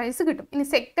ക്യാഷ് പ്രൈസ് കിട്ടും. ഇനി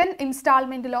സെക്കൻഡ്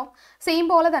ഇൻസ്റ്റാൾമെൻറ്റിലോ സെയിം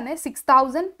പോലെ തന്നെ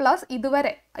 6000 പ്ലസ്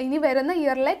ഇതുവരെ ഇനി വരുന്ന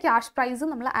ഇയറിലെ ക്യാഷ് പ്രൈസ്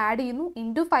നമ്മൾ ആഡ് ചെയ്യുന്നു,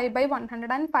 ഇൻറ്റു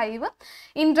 5/105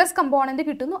 ഇൻട്രസ്റ്റ് കമ്പോണൻറ്റ്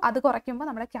കിട്ടുന്നു, അത് കുറയ്ക്കുമ്പോൾ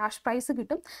നമ്മുടെ ക്യാഷ് പ്രൈസ്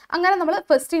കിട്ടും. അങ്ങനെ നമ്മൾ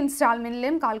ഫസ്റ്റ്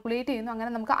ഇൻസ്റ്റാൾമെൻറ്റിലെയും കാൽക്കുലേറ്റ് ചെയ്യുന്നു.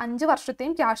 അങ്ങനെ നമുക്ക് 5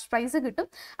 വർഷത്തെയും ക്യാഷ് പ്രൈസ് കിട്ടും.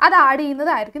 അത് ആഡ്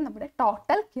ചെയ്യുന്നതായിരിക്കും നമ്മുടെ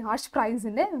ടോട്ടൽ ക്യാഷ്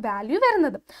പ്രൈസിൻ്റെ വാല്യൂ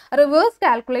വരുന്നത്. റിവേഴ്സ്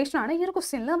കാൽക്കുലേഷൻ ആണ് ഈ ഒരു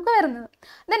ക്വസ്റ്റ്യനിൽ നമുക്ക് വരുന്നത്.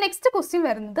 ദ നെക്സ്റ്റ് ക്വസ്റ്റ്യൻ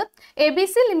വരുന്നത്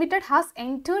ABC Limited has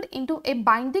entered into a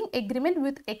binding agreement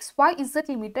with XYZ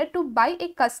Limited to buy a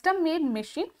custom-made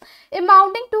machine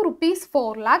amounting to rupees 4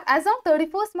 lakh as on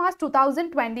 31st March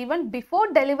 2021. Before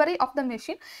delivery of the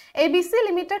machine, ABC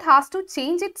Limited has to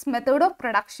change its method of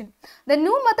production. The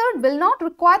new method will not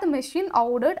require the machine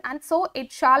ordered and so it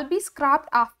shall be scrapped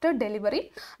after delivery.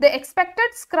 The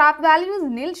expected scrap value is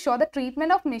nil. Show the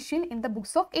treatment of machine in the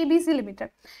books of ABC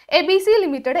Limited. ABC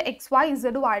Limited XYZ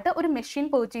ആയിട്ട് ഒരു machine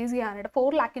purchase ചെയ്യാനായിട്ട്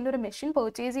 4 lakhന്റെ ഒരു machine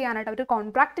purchase ചെയ്യാനായിട്ട് അവർ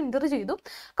contract enter ചെയ്തു.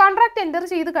 Contract enter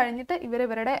ചെയ്ത് കഴിഞ്ഞിട്ട്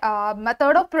ഇവരുടെ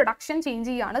method of production change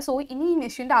ചെയ്യുകയാണ്. സോ ഇനി ഈ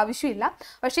മെഷീൻ്റെ ആവശ്യമില്ല.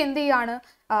 പക്ഷേ എന്ത് ചെയ്യാണ്,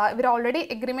 ഇവർ ഓൾറെഡി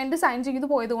എഗ്രിമെൻറ്റ് സൈൻ ചെയ്ത്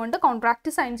പോയതുകൊണ്ട്,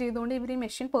 കോൺട്രാക്ട് സൈൻ ചെയ്തുകൊണ്ട് ഇവർ ഈ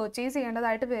മെഷീൻ പർച്ചേസ്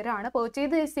ചെയ്യേണ്ടതായിട്ട് വരികയാണ്.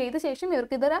 പർച്ചേസ് ചെയ്ത ശേഷം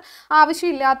ഇവർക്ക് ഇതിന്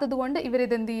ആവശ്യമില്ലാത്തത് കൊണ്ട്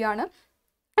ഇവരിതെന്ത് ചെയ്യാണ്,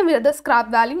 ഇവരുടെ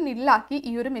സ്ക്രാപ്പ് വാല്യൂ നില്ലാക്കി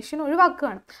ഈ ഒരു മെഷീൻ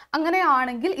ഒഴിവാക്കുകയാണ്.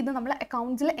 അങ്ങനെയാണെങ്കിൽ ഇത് നമ്മൾ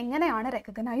അക്കൗണ്ട്സിൽ എങ്ങനെയാണ്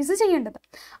റെക്കഗ്നൈസ് ചെയ്യേണ്ടത്?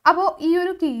 അപ്പോൾ ഈ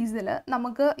ഒരു കേസിൽ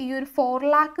നമുക്ക് ഈ ഒരു 4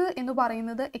 lakh എന്ന്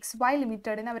പറയുന്നത് XY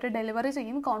ലിമിറ്റഡിന് അവർ ഡെലിവറി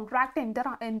ചെയ്യും, കോൺട്രാക്ട്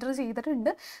എൻ്റർ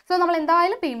ചെയ്തിട്ടുണ്ട്. സോ നമ്മൾ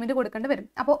എന്തായാലും പേയ്മെൻറ്റ് കൊടുക്കേണ്ടി വരും.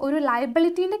 അപ്പോൾ ഒരു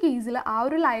ലയബിലിറ്റീൻ്റെ കേസിൽ ആ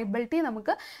ഒരു ലയബിലിറ്റി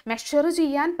നമുക്ക് മെഷർ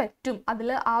ചെയ്യാൻ പറ്റും.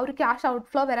 അതിൽ ആ ഒരു ക്യാഷ്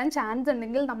ഔട്ട്ഫ്ലോ വരാൻ ചാൻസ്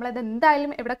ഉണ്ടെങ്കിൽ നമ്മളത്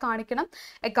എന്തായാലും ഇവിടെ കാണിക്കണം,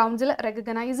 അക്കൗണ്ട്സിൽ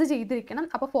റെക്കഗ്നൈസ് ചെയ്തിരിക്കണം.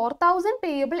 അപ്പോൾ 4000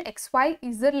 പേയബിൾ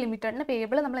XYZ ലിമിറ്റഡിന്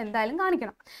പേയബിൾ നമ്മൾ എന്തായാലും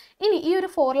കാണിക്കണം. ഇനി ഈ ഒരു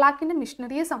 4 lakhന്റെ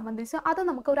മിഷനറിയെ സംബന്ധിച്ച് അത്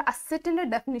നമുക്ക് ഒരു അസറ്റിൻ്റെ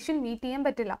ഡെഫിനിഷൻ മീറ്റ് ചെയ്യാൻ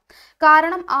പറ്റില്ല.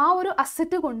 കാരണം ആ ഒരു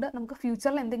അസറ്റ് കൊണ്ട് നമുക്ക്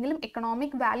ഫ്യൂച്ചറിൽ എന്തെങ്കിലും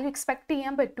എക്കണോമിക് വാല്യൂ എക്സ്പെക്ട്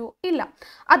ചെയ്യാൻ പറ്റുമോ? ഇല്ല.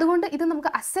 അതുകൊണ്ട് ഇത്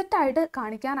നമുക്ക് അസറ്റായിട്ട്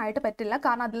കാണിക്കാനായിട്ട് പറ്റില്ല.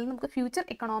 കാരണം അതിൽ നമുക്ക് ഫ്യൂച്ചർ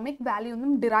എക്കണോമിക് വാല്യൂ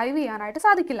ഒന്നും ഡിറൈവ് ചെയ്യാനായിട്ട്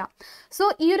സാധിക്കില്ല. സോ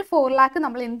ഈ ഒരു 4 lakh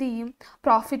നമ്മൾ എന്ത് ചെയ്യും,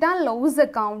 പ്രോഫിറ്റ് ആൻഡ് ലോസ്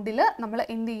അക്കൗണ്ടിൽ നമ്മൾ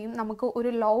എന്ത് ചെയ്യും, നമുക്ക്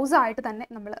ഒരു ലോസ് ആയിട്ട് തന്നെ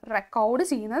നമ്മൾ റെക്കോർഡ്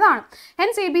ചെയ്യുന്നതാണ്.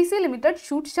 Hence ABC Limited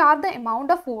should charge the amount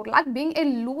of 4 lakh being a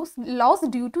loss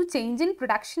due to change in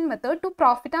production method to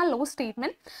profit and loss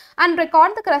statement and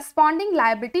record the corresponding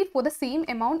liability for the same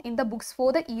amount in the books for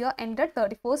the year ended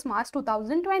 31st March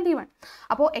 2021.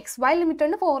 അപ്പോൾ XY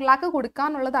ലിമിറ്റഡിന് 4 lakh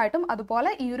കൊടുക്കാനുള്ളതായിട്ടും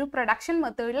അതുപോലെ ഈ ഒരു production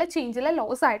മെത്തേഡിലെ ചേഞ്ചിലെ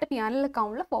loss ആയിട്ട് P&L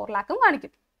അക്കൗണ്ടിൽ 4 lakh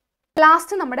കാണിക്കും.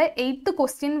 Last നമ്മുടെ 8th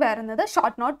question വരുന്നത്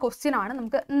ഷോർട്ട് നോട്ട് ക്വസ്റ്റ്യൻ ആണ്.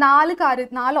 നമുക്ക്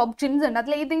 4 ഓപ്ഷൻസ് ഉണ്ട്.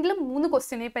 അതിൽ ഏതെങ്കിലും 3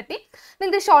 ക്വസ്റ്റ്യനെ പറ്റി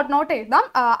നിങ്ങൾക്ക് ഷോർട്ട് നോട്ട് എഴുതാം.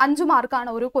 5 മാർക്കാണ്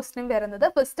ഓരോ ക്വസ്റ്റ്യൻ വരുന്നത്.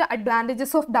 First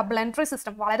advantages of double entry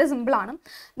system, വളരെ സിമ്പിൾ ആണ്.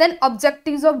 Then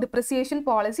objectives of depreciation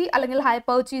policy അല്ലെങ്കിൽ ഹൈ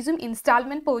പർച്ചേസും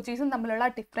ഇൻസ്റ്റാൾമെന്റ് പർച്ചേസും തമ്മിലുള്ള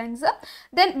difference,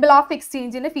 then bill of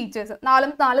എക്സ്ചേഞ്ചിന്റെ features.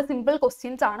 4 simple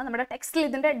questions ആണ്. നമ്മുടെ ടെക്സ്റ്റിൽ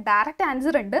ഇതിന്റെ ഡയറക്റ്റ്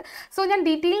ആൻസർ ഉണ്ട്. സോ ഞാൻ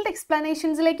ഡീറ്റെയിൽഡ്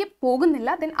എക്സ്പ്ലനേഷൻസിലേക്ക് പോകുന്നില്ല.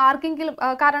 ദെൻ ആർക്കെങ്കിലും,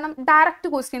 കാരണം ഡയറക്റ്റ്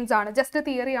ക്വസ്റ്റ്യൻസ് ആണ്, ജസ്റ്റ്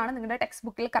തിയറി ആണ്, നിങ്ങളുടെ ടെക്സ്റ്റ്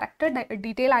ബുക്കിൽ കറക്റ്റ്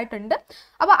ഡീറ്റെയിൽ ആയിട്ടുണ്ട്.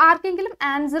 അപ്പോൾ ആർക്കെങ്കിലും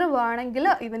ആൻസർ വേണമെങ്കിൽ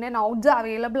ഇതിൻ്റെ നോട്ട്സ്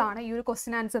അവൈലബിൾ ആണ്. ഈ ഒരു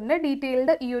ക്വസ്റ്റ്യൻ ആൻസറിൻ്റെ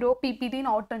ഡീറ്റെയിൽഡ് ഈ ഒരു PPT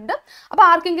നോട്ട് ഉണ്ട്. അപ്പോൾ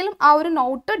ആർക്കെങ്കിലും ആ ഒരു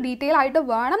നോട്ട് ഡീറ്റെയിൽ ആയിട്ട്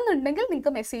വേണം എന്നുണ്ടെങ്കിൽ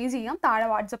നിങ്ങൾക്ക് മെസ്സേജ് ചെയ്യാം. താഴെ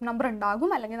വാട്സപ്പ് നമ്പർ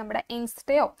ഉണ്ടാകും, അല്ലെങ്കിൽ നമ്മുടെ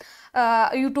ഇൻസ്റ്റയോ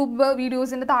യൂട്യൂബ്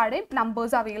വീഡിയോസിൻ്റെ താഴെ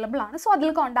നമ്പേഴ്സ് അവൈലബിൾ ആണ്. സോ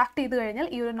അതിൽ കോൺടാക്ട് ചെയ്ത് കഴിഞ്ഞാൽ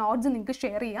ഈ ഒരു നോട്ട്സ് നിങ്ങൾക്ക്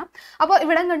ഷെയർ ചെയ്യാം. അപ്പോൾ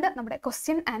ഇവിടെ കണ്ട് നമ്മുടെ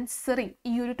ക്വസ്റ്റ്യൻ ആൻസറിങ്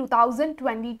ഈ ഒരു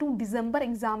 2022 ഡിസംബർ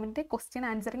എക്സാമിൻ്റെ ക്വസ്റ്റ്യൻ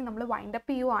ആൻസറിങ് നമ്മൾ വൈൻഡപ്പ്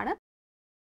ചെയ്യുവാണ്.